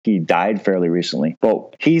 Unfortunately, he died fairly recently.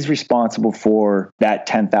 But he's responsible for that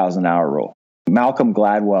 10,000 hour rule. Malcolm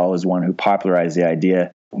Gladwell is one who popularized the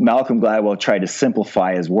idea. Malcolm Gladwell tried to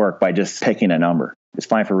simplify his work by just picking a number. It's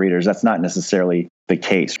fine for readers. That's not necessarily the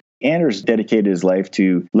case. Anders dedicated his life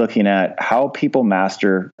to looking at how people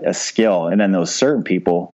master a skill, and then those certain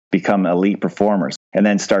people become elite performers. and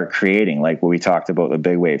then start creating, like what we talked about, the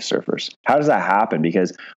big wave surfers. How does that happen?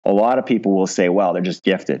 Because a lot of people will say, well, they're just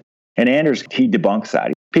gifted. And Anders, he debunks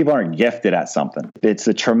that. People aren't gifted at something. It's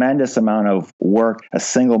a tremendous amount of work. A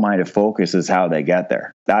single-minded focus is how they get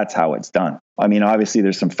there. That's how it's done. I mean, obviously,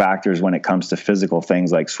 there's some factors when it comes to physical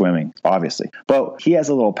things like swimming, obviously. But he has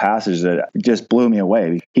a little passage that just blew me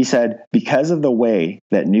away. He said, because of the way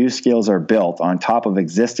that new skills are built on top of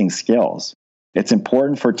existing skills, it's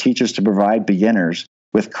important for teachers to provide beginners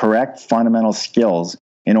with correct fundamental skills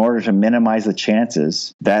in order to minimize the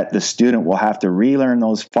chances that the student will have to relearn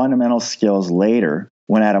those fundamental skills later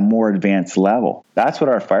when at a more advanced level. That's what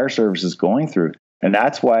our fire service is going through. And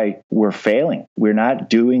that's why we're failing. We're not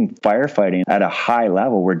doing firefighting at a high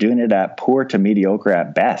level. We're doing it at poor to mediocre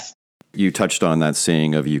at best. You touched on that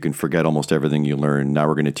saying of you can forget almost everything you learn. Now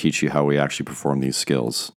we're going to teach you how we actually perform these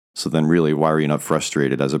skills. So then really, why are you not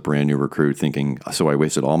frustrated as a brand new recruit thinking, so I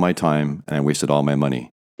wasted all my time and I wasted all my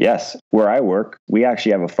money? Yes. Where I work, we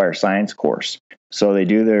actually have a fire science course. So they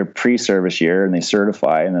do their pre-service year and they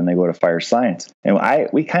certify, and then they go to fire science. And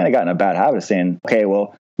we kind of got in a bad habit of saying, okay,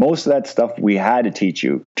 well, most of that stuff we had to teach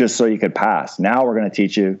you just so you could pass. Now we're going to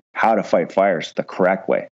teach you how to fight fires the correct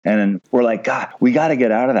way. And then we're like, God, we got to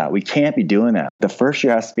get out of that. We can't be doing that. The first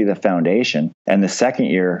year has to be the foundation. And the second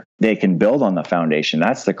year, they can build on the foundation.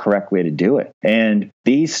 That's the correct way to do it. And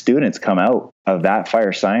these students come out of that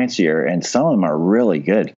fire science year, and some of them are really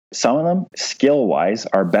good. Some of them, skill-wise,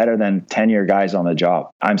 are better than 10-year guys on the job.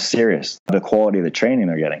 I'm serious. The quality of the training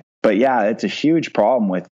they're getting. But yeah, it's a huge problem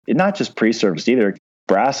with not just pre-service either.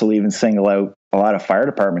 Brass will even single out a lot of fire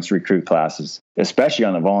departments recruit classes, especially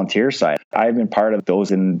on the volunteer side. I've been part of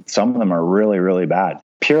those, and some of them are really, really bad.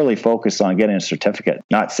 Purely focused on getting a certificate,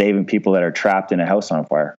 not saving people that are trapped in a house on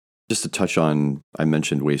fire. Just to touch on, I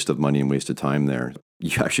mentioned waste of money and waste of time there.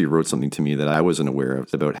 You actually wrote something to me that I wasn't aware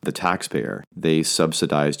of about the taxpayer. They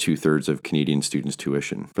subsidize 2/3 of Canadian students'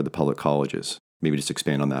 tuition for the public colleges. Maybe just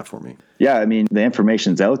expand on that for me. Yeah, I mean, the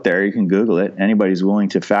information's out there. You can Google it. Anybody's willing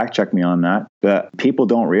to fact check me on that. But people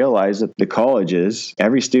don't realize that the colleges,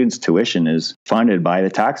 every student's tuition is funded by the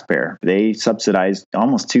taxpayer. They subsidize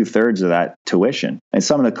almost 2/3 of that tuition. And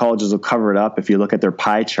some of the colleges will cover it up. If you look at their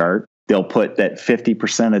pie chart, they'll put that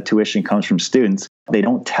 50% of tuition comes from students. They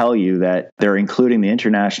don't tell you that they're including the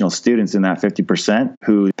international students in that 50%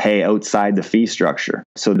 who pay outside the fee structure.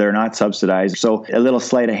 So they're not subsidized. So a little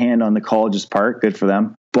sleight of hand on the college's part, good for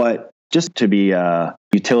them. But just to be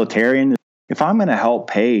utilitarian, if I'm going to help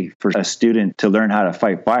pay for a student to learn how to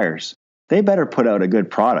fight fires, they better put out a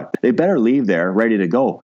good product. They better leave there ready to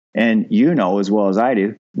go. And you know as well as I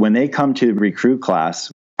do, when they come to recruit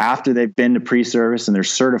class, after they've been to pre-service and they're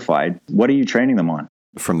certified, what are you training them on?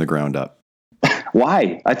 From the ground up.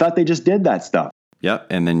 Why? I thought they just did that stuff. Yeah,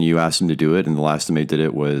 and then you asked them to do it, and the last time they did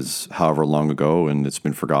it was however long ago, and it's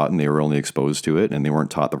been forgotten. They were only exposed to it, and they weren't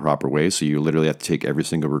taught the proper way. So you literally have to take every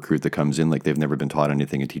single recruit that comes in like they've never been taught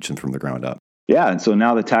anything and teach them from the ground up. Yeah, and so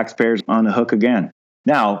now the taxpayer's on the hook again.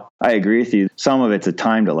 Now, I agree with you. Some of it's a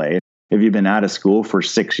time delay. If you've been out of school for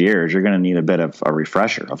 6 years, you're going to need a bit of a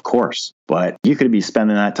refresher, of course. But you could be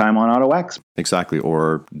spending that time on AutoX. Exactly,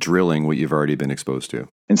 or drilling what you've already been exposed to.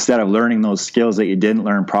 Instead of learning those skills that you didn't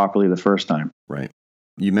learn properly the first time. Right.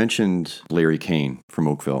 You mentioned Larry Kane from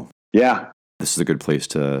Oakville. Yeah. This is a good place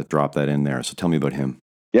to drop that in there. So tell me about him.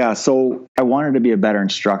 Yeah, so I wanted to be a better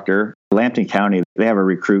instructor. Lambton County, they have a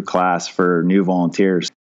recruit class for new volunteers.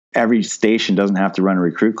 Every station doesn't have to run a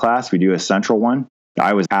recruit class. We do a central one.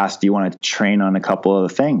 I was asked, do you want to train on a couple of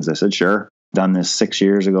the things? I said, sure. Done this 6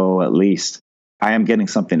 years ago at least. I am getting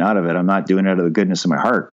something out of it. I'm not doing it out of the goodness of my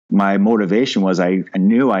heart. My motivation was I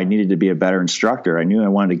knew I needed to be a better instructor. I knew I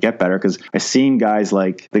wanted to get better because I've seen guys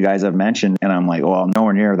like the guys I've mentioned, and I'm like, well, I'm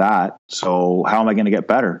nowhere near that. So how am I going to get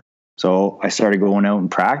better? So I started going out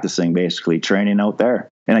and practicing, basically training out there.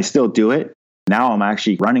 And I still do it. Now I'm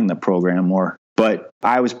actually running the program more. But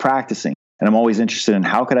I was practicing. And I'm always interested in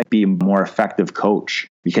how could I be a more effective coach?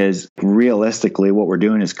 Because realistically, what we're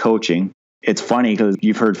doing is coaching. It's funny because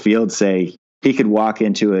you've heard Field say he could walk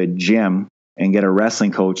into a gym and get a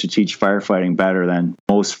wrestling coach to teach firefighting better than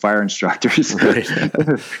most fire instructors.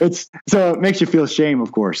 Right. So it makes you feel shame,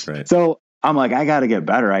 of course. Right. So I'm like, I got to get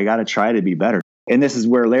better. I got to try to be better. And this is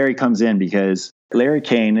where Larry comes in, because Larry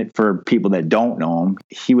Kane, for people that don't know him,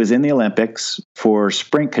 he was in the Olympics for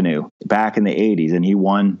sprint canoe back in the 80s, and he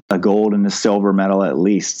won a gold and a silver medal at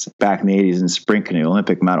least back in the 80s in sprint canoe,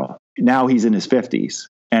 Olympic medal. Now he's in his 50s,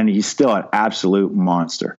 and he's still an absolute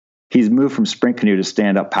monster. He's moved from sprint canoe to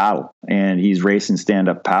stand-up paddle, and he's racing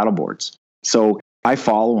stand-up paddle boards. So I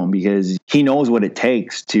follow him because he knows what it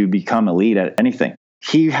takes to become elite at anything.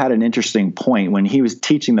 he had an interesting point when he was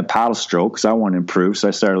teaching the paddle stroke, because I want to improve. So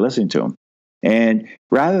I started listening to him. And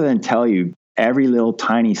rather than tell you every little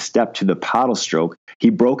tiny step to the paddle stroke, he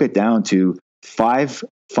broke it down to 5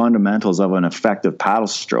 fundamentals of an effective paddle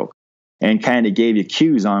stroke and kind of gave you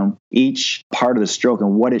cues on each part of the stroke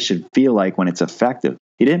and what it should feel like when it's effective.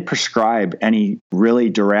 He didn't prescribe any really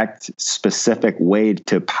direct, specific way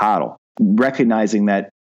to paddle, recognizing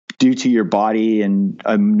that due to your body and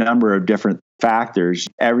a number of different factors,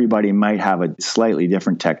 everybody might have a slightly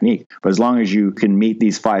different technique. But as long as you can meet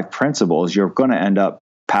these 5 principles, you're going to end up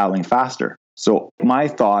paddling faster. So my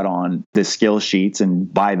thought on the skill sheets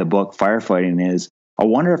and by the book firefighting is, I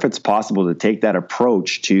wonder if it's possible to take that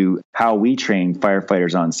approach to how we train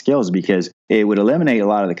firefighters on skills, because it would eliminate a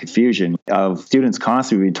lot of the confusion of students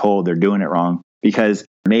constantly being told they're doing it wrong because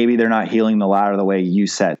maybe they're not heeling the ladder the way you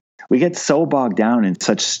said. We get so bogged down in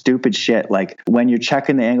such stupid shit. Like when you're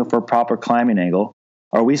checking the angle for a proper climbing angle,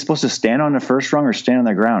 are we supposed to stand on the first rung or stand on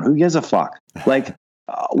the ground? Who gives a fuck? Like,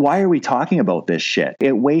 why are we talking about this shit?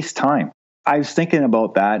 It wastes time. I was thinking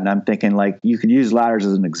about that, and I'm thinking, like, you could use ladders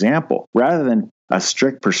as an example. Rather than a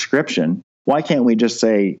strict prescription, why can't we just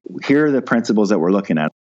say, here are the principles that we're looking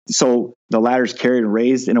at? So the ladder's carried and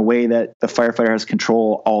raised in a way that the firefighter has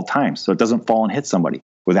control all times, so it doesn't fall and hit somebody.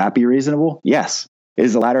 Would that be reasonable? Yes.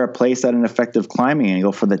 Is the ladder placed at an effective climbing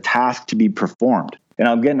angle for the task to be performed? And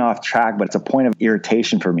I'm getting off track, but it's a point of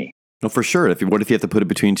irritation for me. No, for sure. What if you have to put it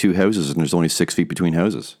between 2 houses and there's only 6 feet between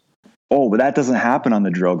houses? Oh, but that doesn't happen on the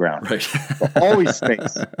drill ground. Right. Always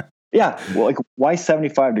space. Yeah. Well, like, why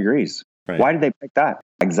 75 degrees? Right. Why did they pick that?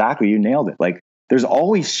 Exactly. You nailed it. Like, there's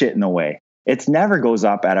always shit in the way. It never goes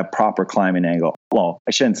up at a proper climbing angle. Well,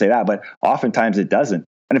 I shouldn't say that, but oftentimes it doesn't.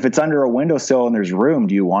 And if it's under a windowsill and there's room,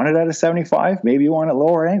 do you want it at a 75? Maybe you want it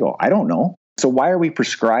lower angle. I don't know. So why are we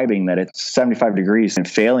prescribing that it's 75 degrees and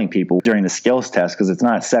failing people during the skills test because it's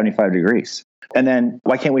not 75 degrees? And then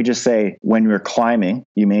why can't we just say when you're climbing,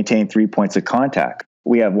 you maintain 3 points of contact?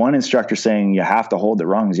 We have one instructor saying you have to hold the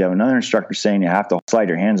rungs. You have another instructor saying you have to slide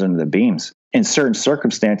your hands under the beams. In certain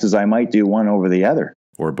circumstances, I might do one over the other.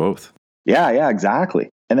 Or both. Yeah, exactly.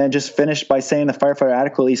 And then just finish by saying the firefighter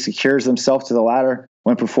adequately secures themselves to the ladder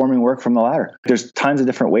when performing work from the ladder. There's tons of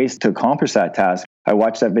different ways to accomplish that task. I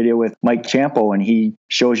watched that video with Mike Champo, and he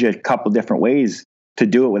shows you a couple different ways to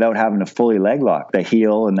do it without having to fully leg lock, the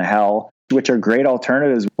heel and the hell, which are great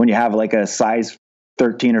alternatives when you have like a size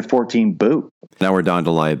 13 or 14 boot. Now we're down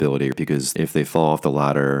to liability, because if they fall off the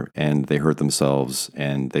ladder and they hurt themselves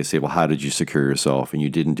and they say, well, how did you secure yourself? And you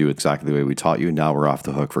didn't do it exactly the way we taught you. Now we're off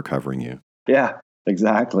the hook for covering you. Yeah,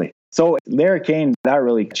 exactly. So Larry Kane, that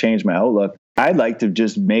really changed my outlook. I'd like to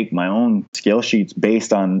just make my own skill sheets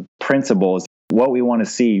based on principles, what we want to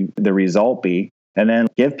see the result be, and then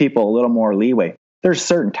give people a little more leeway. There's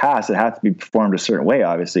certain tasks that have to be performed a certain way,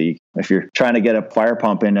 obviously. If you're trying to get a fire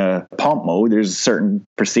pump in a pump mode, there's a certain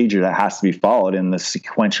procedure that has to be followed in the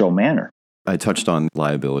sequential manner. I touched on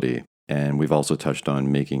liability, and we've also touched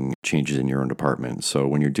on making changes in your own department. So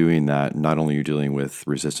when you're doing that, not only are you dealing with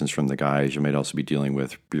resistance from the guys, you might also be dealing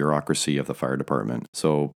with bureaucracy of the fire department.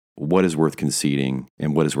 So what is worth conceding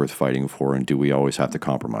and what is worth fighting for? And do we always have to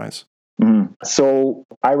compromise? Mm-hmm. So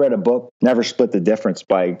I read a book, Never Split the Difference,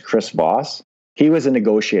 by Chris Voss. He was a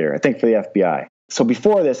negotiator, I think, for the FBI. So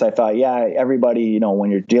before this, I thought, yeah, everybody, when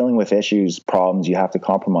you're dealing with issues, problems, you have to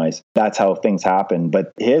compromise. That's how things happen.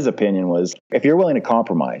 But his opinion was, if you're willing to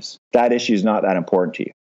compromise, that issue is not that important to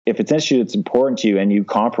you. If it's an issue that's important to you and you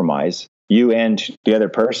compromise, you and the other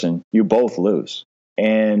person, you both lose.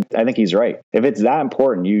 And I think he's right. If it's that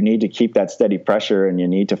important, you need to keep that steady pressure and you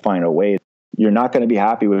need to find a way. You're not going to be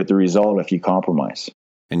happy with the result if you compromise.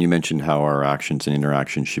 And you mentioned how our actions and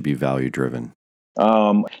interactions should be value-driven.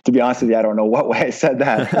 To be honest with you, I don't know what way I said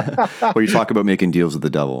that. Well, you talk about making deals with the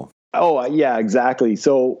devil. Oh, yeah, exactly.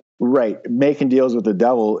 So, right, making deals with the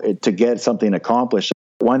devil to get something accomplished.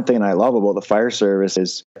 One thing I love about the fire service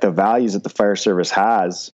is the values that the fire service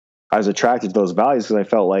has. I was attracted to those values because I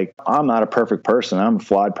felt like I'm not a perfect person. I'm a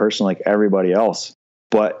flawed person like everybody else.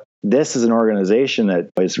 But this is an organization that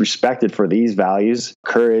is respected for these values: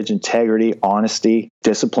 courage, integrity, honesty,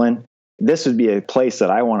 discipline. This would be a place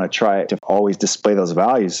that I want to try to always display those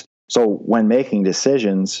values. So when making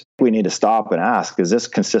decisions, we need to stop and ask, is this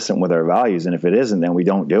consistent with our values? And if it isn't, then we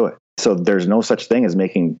don't do it. So there's no such thing as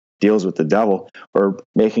making deals with the devil or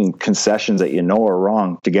making concessions that you know are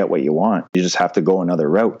wrong to get what you want. You just have to go another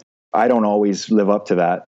route. I don't always live up to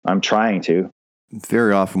that. I'm trying to.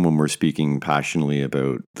 Very often when we're speaking passionately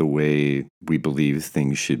about the way we believe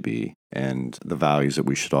things should be, and the values that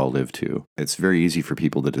we should all live to. It's very easy for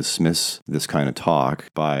people to dismiss this kind of talk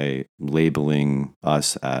by labeling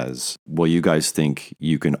us as, well, you guys think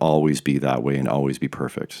you can always be that way and always be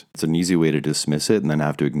perfect. It's an easy way to dismiss it and then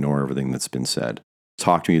have to ignore everything that's been said.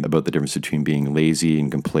 Talk to me about the difference between being lazy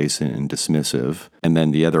and complacent and dismissive. And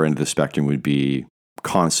then the other end of the spectrum would be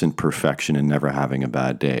constant perfection and never having a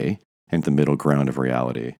bad day, and the middle ground of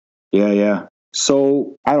reality. Yeah.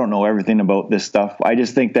 So I don't know everything about this stuff. I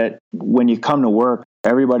just think that when you come to work,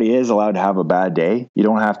 everybody is allowed to have a bad day. You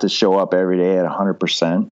don't have to show up every day at 100%.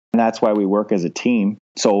 And that's why we work as a team.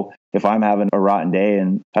 So if I'm having a rotten day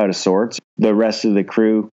and out of sorts, the rest of the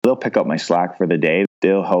crew, they'll pick up my slack for the day.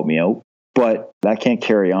 They'll help me out. But that can't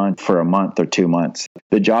carry on for a month or 2 months.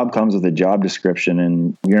 The job comes with a job description,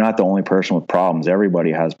 and you're not the only person with problems.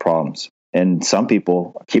 Everybody has problems. And some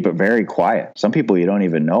people keep it very quiet. Some people you don't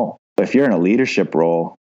even know. But if you're in a leadership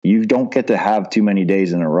role, you don't get to have too many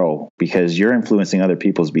days in a row because you're influencing other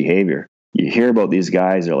people's behavior. You hear about these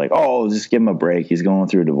guys, they're like, oh, just give him a break. He's going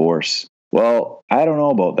through a divorce. Well, I don't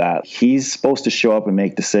know about that. He's supposed to show up and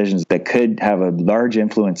make decisions that could have a large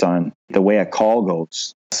influence on the way a call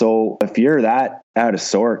goes. So if you're that out of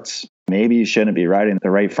sorts, maybe you shouldn't be riding the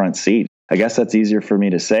right front seat. I guess that's easier for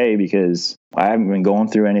me to say because I haven't been going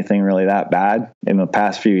through anything really that bad in the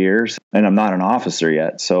past few years, and I'm not an officer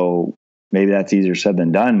yet. So maybe that's easier said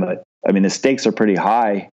than done. But I mean, the stakes are pretty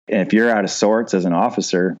high. And if you're out of sorts as an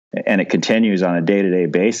officer and it continues on a day-to-day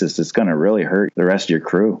basis, it's going to really hurt the rest of your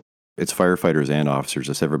crew. It's firefighters and officers.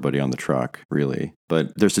 It's everybody on the truck, really.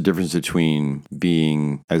 But there's a difference between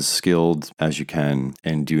being as skilled as you can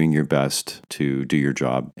and doing your best to do your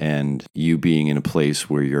job, and you being in a place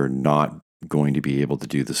where you're not going to be able to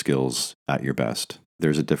do the skills at your best.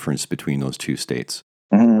 There's a difference between those two states.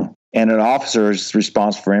 Mm-hmm. And an officer is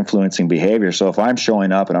responsible for influencing behavior. So if I'm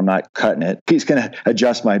showing up and I'm not cutting it, he's going to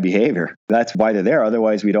adjust my behavior. That's why they're there.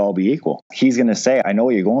 Otherwise, we'd all be equal. He's going to say, I know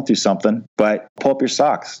you're going through something, but pull up your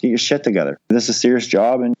socks, get your shit together. This is a serious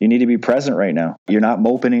job and you need to be present right now. You're not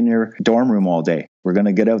moping in your dorm room all day. We're going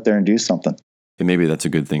to get out there and do something. And maybe that's a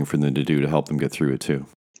good thing for them to do to help them get through it too.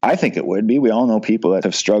 I think it would be. We all know people that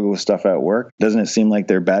have struggled with stuff at work. Doesn't it seem like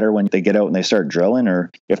they're better when they get out and they start drilling, or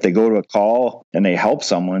if they go to a call and they help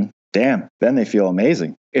someone? Damn, then they feel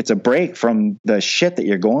amazing. It's a break from the shit that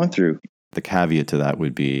you're going through. The caveat to that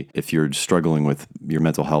would be if you're struggling with your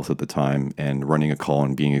mental health at the time and running a call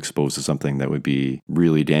and being exposed to something that would be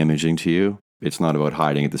really damaging to you, it's not about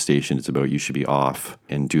hiding at the station. It's about you should be off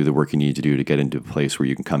and do the work you need to do to get into a place where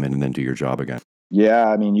you can come in and then do your job again. Yeah,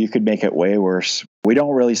 I mean, you could make it way worse. We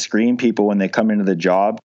don't really screen people when they come into the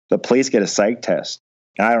job. The police get a psych test.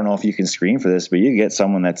 And I don't know if you can screen for this, but you get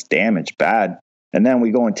someone that's damaged bad. And then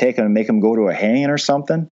we go and take them and make them go to a hanging or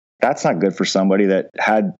something. That's not good for somebody that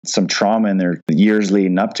had some trauma in their years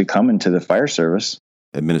leading up to coming to the fire service.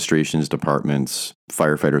 Administrations, departments,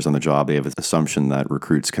 firefighters on the job, they have an assumption that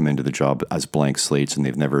recruits come into the job as blank slates and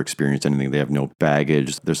they've never experienced anything. They have no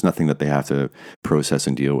baggage. There's nothing that they have to process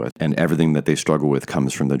and deal with. And everything that they struggle with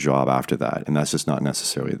comes from the job after that. And that's just not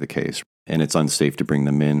necessarily the case. And it's unsafe to bring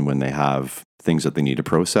them in when they have things that they need to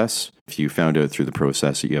process. If you found out through the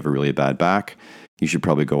process that you have a really bad back, you should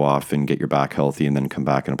probably go off and get your back healthy and then come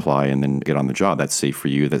back and apply and then get on the job. That's safe for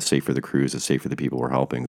you. That's safe for the crews. It's safe for the people we're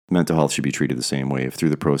helping. Mental health should be treated the same way. If through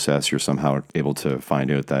the process you're somehow able to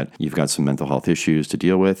find out that you've got some mental health issues to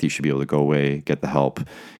deal with, you should be able to go away, get the help,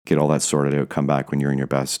 get all that sorted out, come back when you're in your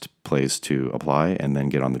best place to apply, and then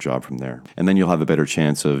get on the job from there. And then you'll have a better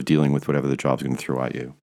chance of dealing with whatever the job's going to throw at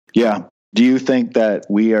you. Yeah. Do you think that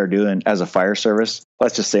we are doing, as a fire service,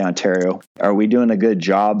 let's just say Ontario, are we doing a good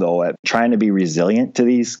job, though, at trying to be resilient to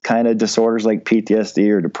these kind of disorders like PTSD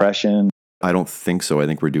or depression? I don't think so. I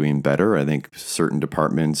think we're doing better. I think certain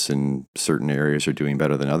departments and certain areas are doing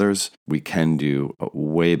better than others. We can do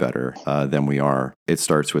way better than we are. It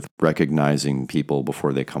starts with recognizing people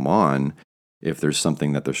before they come on if there's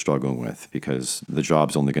something that they're struggling with, because the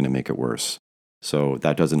job's only going to make it worse. So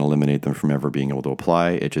that doesn't eliminate them from ever being able to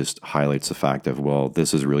apply. It just highlights the fact of, well,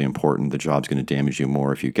 this is really important. The job's going to damage you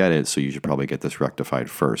more if you get it, so you should probably get this rectified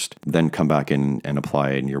first. Then come back in and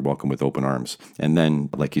apply, and you're welcome with open arms. And then,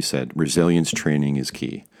 like you said, resilience training is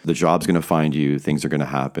key. The job's going to find you, things are going to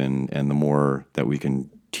happen, and the more that we can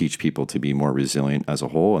teach people to be more resilient as a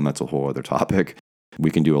whole, and that's a whole other topic, we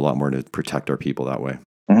can do a lot more to protect our people that way.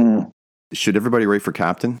 Mm-hmm. Should everybody write for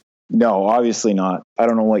captain? No, obviously not. I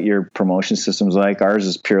don't know what your promotion system's like. Ours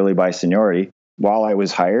is purely by seniority. While I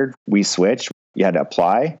was hired, we switched. You had to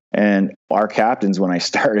apply. And our captains, when I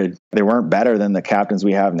started, they weren't better than the captains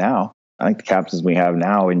we have now. I think the captains we have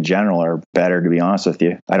now in general are better, to be honest with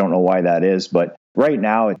you. I don't know why that is, but Right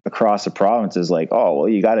now, across the province is like, oh, well,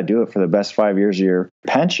 you got to do it for the best 5 years of your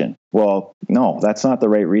pension. Well, no, that's not the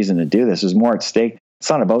right reason to do this. There's more at stake. It's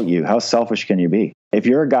not about you. How selfish can you be? If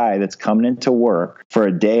you're a guy that's coming into work for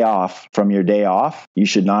a day off from your day off, you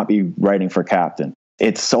should not be writing for captain.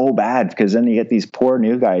 It's so bad because then you get these poor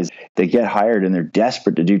new guys that get hired and they're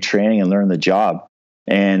desperate to do training and learn the job.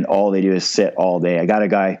 And all they do is sit all day. I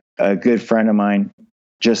got a good friend of mine,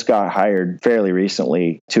 just got hired fairly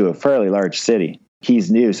recently to a fairly large city. He's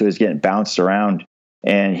new, so he's getting bounced around.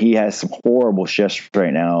 And he has some horrible shifts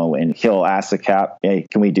right now. And he'll ask the cap, hey,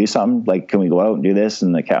 can we do something? Like, can we go out and do this?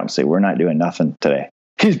 And the cap will say, we're not doing nothing today.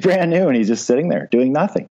 He's brand new and he's just sitting there doing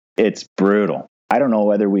nothing. It's brutal. I don't know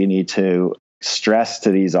whether we need to stress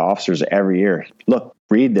to these officers every year, look,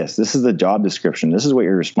 read this. This is the job description. This is what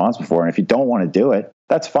you're responsible for. And if you don't want to do it,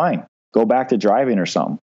 that's fine. Go back to driving or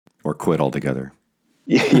something. Or quit altogether.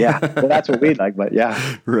 Yeah, well, that's what we'd like, but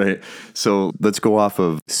yeah. Right. So let's go off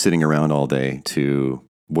of sitting around all day to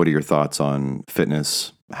what are your thoughts on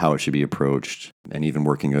fitness, how it should be approached, and even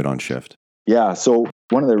working out on shift? Yeah. So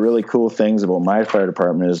one of the really cool things about my fire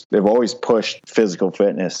department is they've always pushed physical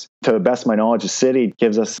fitness. To the best of my knowledge, the city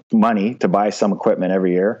gives us money to buy some equipment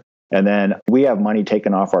every year. And then we have money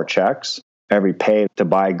taken off our checks every pay to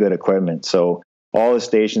buy good equipment. So all the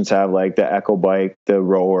stations have like the Echo Bike, the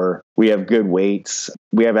rower. We have good weights.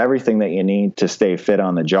 We have everything that you need to stay fit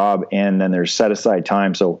on the job. And then there's set aside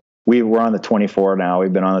time. So we're on the 24 now.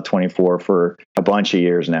 We've been on the 24 for a bunch of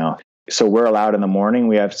years now. So we're allowed in the morning.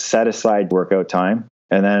 We have set aside workout time.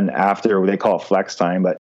 And then after, they call it flex time,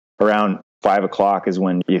 but around 5 o'clock is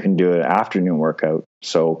when you can do an afternoon workout.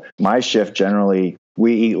 So my shift generally,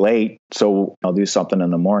 we eat late, so I'll do something in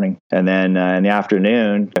the morning. And then in the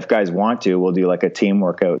afternoon, if guys want to, we'll do like a team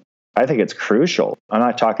workout. I think it's crucial. I'm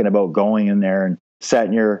not talking about going in there and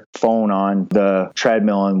setting your phone on the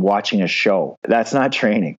treadmill and watching a show. That's not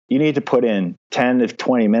training. You need to put in 10 to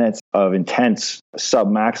 20 minutes of intense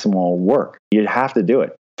sub-maximal work. You have to do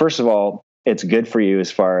it. First of all, it's good for you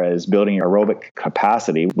as far as building your aerobic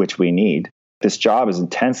capacity, which we need. This job is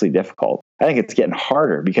intensely difficult. I think it's getting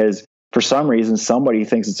harder because for some reason, somebody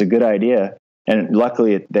thinks it's a good idea. And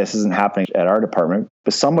luckily, this isn't happening at our department,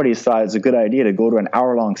 but somebody's thought it's a good idea to go to an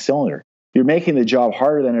hour-long cylinder. You're making the job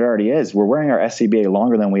harder than it already is. We're wearing our SCBA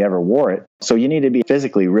longer than we ever wore it. So you need to be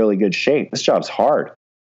physically really good shape. This job's hard.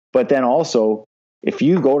 But then also, if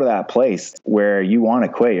you go to that place where you want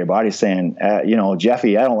to quit, your body's saying,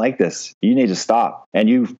 Jeffy, I don't like this. You need to stop. And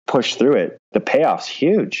you push through it. The payoff's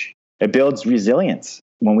huge. It builds resilience.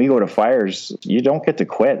 When we go to fires, you don't get to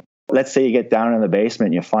quit. Let's say you get down in the basement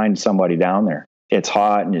and you find somebody down there. It's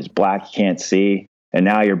hot and it's black, you can't see. And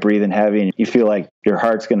now you're breathing heavy and you feel like your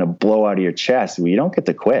heart's going to blow out of your chest. Well, you don't get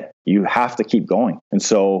to quit. You have to keep going. And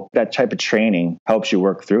so that type of training helps you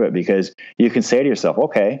work through it because you can say to yourself,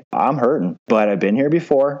 okay, I'm hurting, but I've been here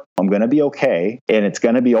before. I'm going to be okay. And it's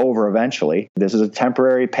going to be over eventually. This is a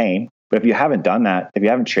temporary pain. But if you haven't done that, if you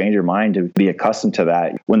haven't trained your mind to be accustomed to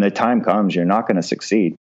that, when the time comes, you're not going to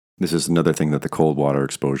succeed. This is another thing that the cold water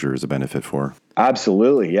exposure is a benefit for.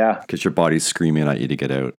 Absolutely, yeah. Because your body's screaming at you to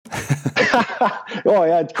get out. Oh,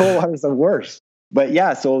 yeah, cold water is the worst. But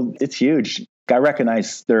yeah, so it's huge. I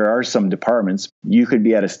recognize there are some departments. You could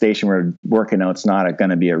be at a station where working out's not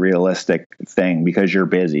going to be a realistic thing because you're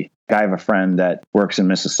busy. I have a friend that works in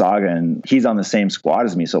Mississauga and he's on the same squad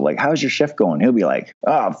as me. So like, how's your shift going? He'll be like,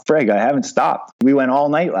 oh, frig, I haven't stopped. We went all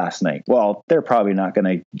night last night. Well, they're probably not going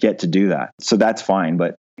to get to do that. So that's fine.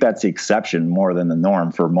 But that's the exception more than the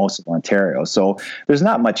norm for most of Ontario. So there's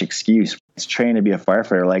not much excuse. It's training to be a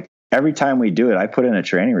firefighter. Like every time we do it, I put in a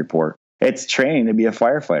training report. It's training to be a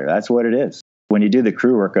firefighter. That's what it is. When you do the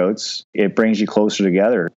crew workouts, it brings you closer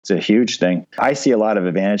together. It's a huge thing. I see a lot of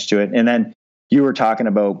advantage to it. And then you were talking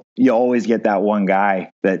about, you always get that one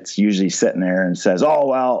guy that's usually sitting there and says, oh,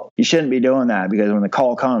 well, you shouldn't be doing that because when the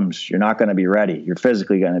call comes, you're not going to be ready. You're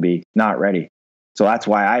physically going to be not ready. So that's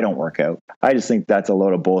why I don't work out. I just think that's a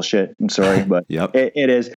load of bullshit. I'm sorry, but Yep. It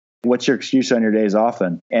is. What's your excuse on your days off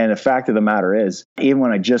then? And the fact of the matter is, even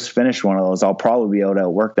when I just finished one of those, I'll probably be able to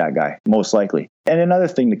outwork that guy, most likely. And another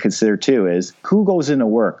thing to consider too is who goes into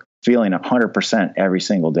work feeling 100% every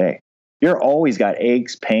single day? You're always got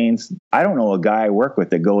aches, pains. I don't know a guy I work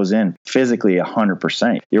with that goes in physically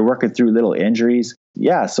 100%. You're working through little injuries.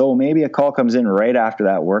 Yeah, so maybe a call comes in right after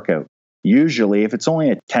that workout. Usually, if it's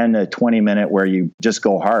only a 10 to 20 minute where you just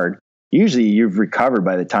go hard, usually you've recovered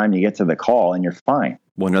by the time you get to the call and you're fine.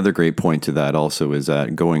 One other great point to that also is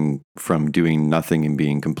that going from doing nothing and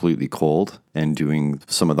being completely cold and doing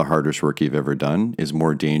some of the hardest work you've ever done is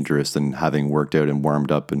more dangerous than having worked out and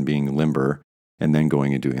warmed up and being limber and then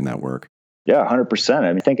going and doing that work. Yeah, 100%.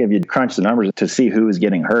 I mean, think if you crunch the numbers to see who is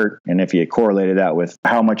getting hurt, and if you correlated that with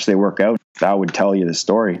how much they work out, that would tell you the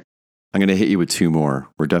story. I'm going to hit you with two more.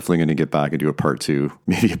 We're definitely going to get back and do a part 2,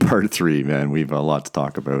 maybe a part 3, man. We've a lot to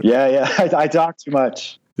talk about. Yeah. I talk too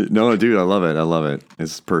much. No, dude, I love it.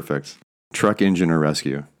 It's perfect. Truck, engine, or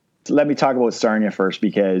rescue? Let me talk about Sarnia first,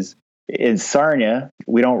 because in Sarnia,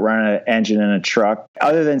 we don't run an engine in a truck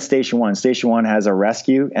other than Station 1. Station 1 has a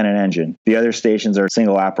rescue and an engine. The other stations are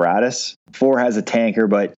single apparatus. 4 has a tanker,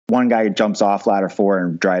 but one guy jumps off ladder 4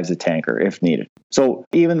 and drives a tanker if needed. So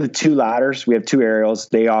even the 2 ladders, we have 2 aerials,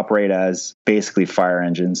 they operate as basically fire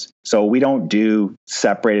engines. So we don't do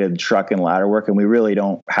separated truck and ladder work, and we really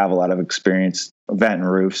don't have a lot of experience venting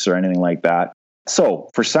roofs or anything like that. So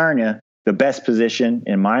for Sarnia, the best position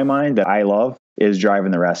in my mind that I love is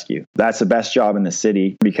driving the rescue. That's the best job in the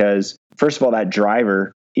city because, first of all, that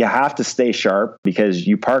driver, you have to stay sharp because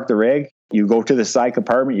you park the rig, you go to the side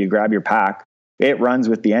compartment, you grab your pack. It runs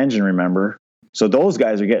with the engine, remember? So those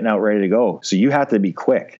guys are getting out ready to go. So you have to be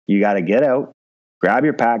quick. You got to get out, grab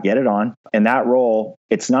your pack, get it on. And that role,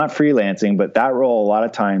 it's not freelancing, but that role, a lot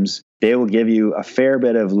of times, they will give you a fair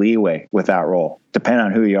bit of leeway with that role, depending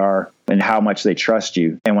on who you are and how much they trust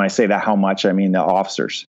you. And when I say that how much, I mean the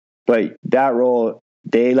officers. But that role,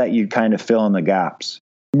 they let you kind of fill in the gaps.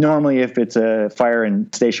 Normally, if it's a fire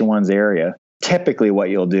in Station 1's area, typically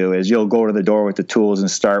what you'll do is you'll go to the door with the tools and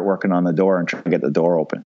start working on the door and try to get the door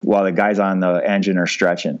open while the guys on the engine are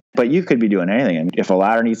stretching. But you could be doing anything. I mean, if a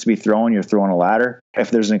ladder needs to be thrown, you're throwing a ladder.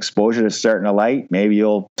 If there's an exposure that's starting to light, maybe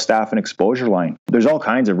you'll staff an exposure line. There's all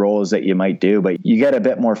kinds of roles that you might do, but you get a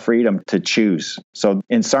bit more freedom to choose. So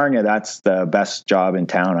in Sarnia, that's the best job in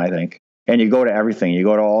town, I think. And you go to everything. You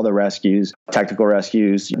go to all the rescues, technical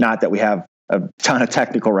rescues. Not that we have a ton of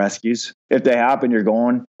technical rescues. If they happen, you're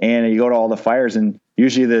going and you go to all the fires, and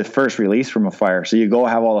usually the first release from a fire. So you go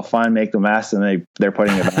have all the fun, make the mess, and they're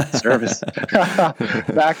putting it back in service.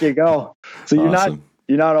 Back you go. So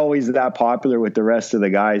you're not always that popular with the rest of the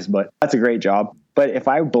guys, but that's a great job. But if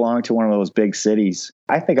I belong to one of those big cities,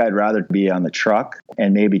 I think I'd rather be on the truck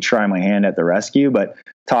and maybe try my hand at the rescue. But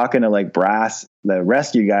talking to like Brass, the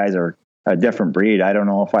rescue guys are a different breed. I don't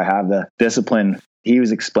know if I have the discipline. He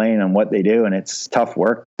was explaining on what they do, and it's tough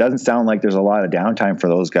work. Doesn't sound like there's a lot of downtime for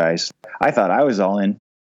those guys. I thought I was all in.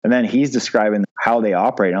 And then he's describing how they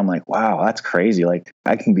operate. I'm like, wow, that's crazy. Like,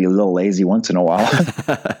 I can be a little lazy once in a while.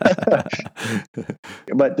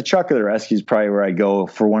 But the truck or the rescue is probably where I go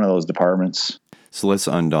for one of those departments. So let's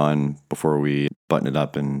undone before we button it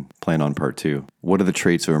up and plan on part 2. What are the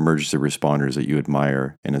traits of emergency responders that you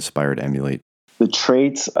admire and aspire to emulate? The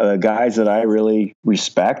traits, guys that I really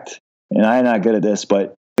respect, and I'm not good at this,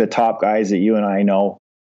 but the top guys that you and I know,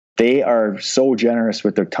 they are so generous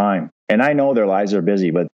with their time. And I know their lives are busy,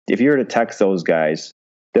 but if you were to text those guys,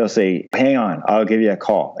 they'll say, hang on, I'll give you a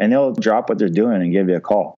call. And they'll drop what they're doing and give you a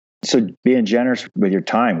call. So being generous with your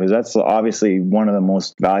time, because that's obviously one of the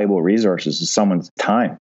most valuable resources is someone's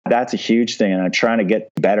time. That's a huge thing. And I'm trying to get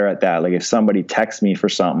better at that. Like if somebody texts me for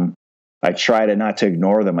something, I try to not to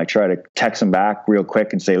ignore them. I try to text them back real quick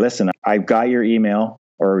and say, listen, I've got your email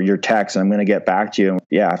or your text, and I'm going to get back to you. And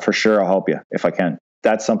yeah, for sure, I'll help you if I can.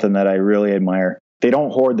 That's something that I really admire. They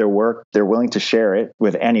don't hoard their work. They're willing to share it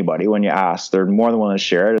with anybody when you ask. They're more than willing to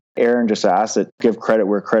share it. Aaron just asked it, give credit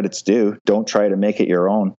where credit's due. Don't try to make it your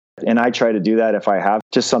own. And I try to do that if I have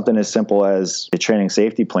just something as simple as a training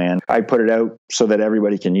safety plan. I put it out so that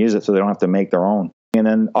everybody can use it so they don't have to make their own. And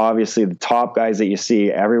then obviously the top guys that you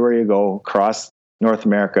see everywhere you go across North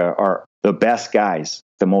America are the best guys,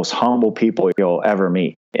 the most humble people you'll ever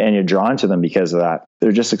meet. And you're drawn to them because of that.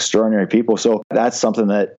 They're just extraordinary people. So that's something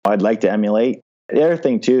that I'd like to emulate. The other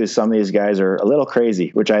thing too is some of these guys are a little crazy,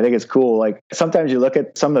 which I think is cool. Like sometimes you look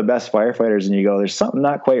at some of the best firefighters and you go, there's something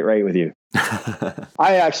not quite right with you.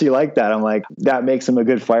 I actually like that. I'm like, that makes him a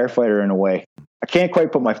good firefighter in a way. I can't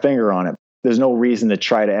quite put my finger on it. There's no reason to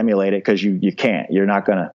try to emulate it because you can't. You're not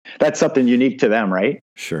going to. That's something unique to them, right?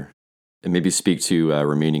 Sure. And maybe speak to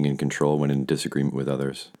remaining in control when in disagreement with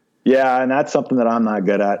others. Yeah, and that's something that I'm not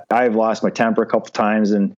good at. I've lost my temper a couple of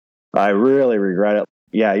times, and I really regret it.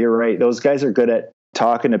 Yeah, you're right. Those guys are good at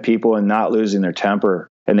talking to people and not losing their temper.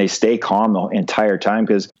 And they stay calm the entire time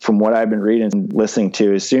because from what I've been reading and listening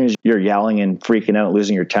to, as soon as you're yelling and freaking out,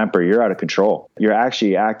 losing your temper, you're out of control. You're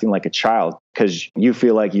actually acting like a child because you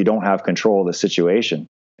feel like you don't have control of the situation.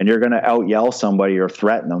 And you're going to out yell somebody or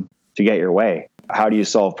threaten them to get your way. How do you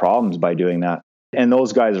solve problems by doing that? And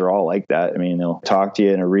those guys are all like that. I mean, they'll talk to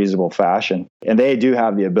you in a reasonable fashion. And they do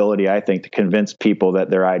have the ability, I think, to convince people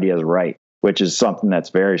that their idea is right, which is something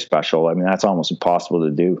that's very special. I mean, that's almost impossible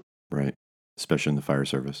to do. Right. Especially in the fire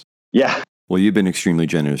service. Yeah. Well, you've been extremely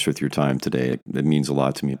generous with your time today. It means a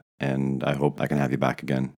lot to me, and I hope I can have you back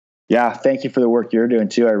again. Yeah, thank you for the work you're doing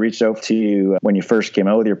too. I reached out to you when you first came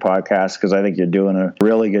out with your podcast because I think you're doing a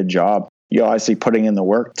really good job. You're obviously putting in the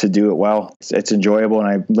work to do it well. It's enjoyable, and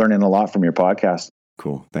I'm learning a lot from your podcast.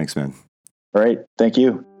 Cool. Thanks, man. All right. Thank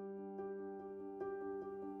you.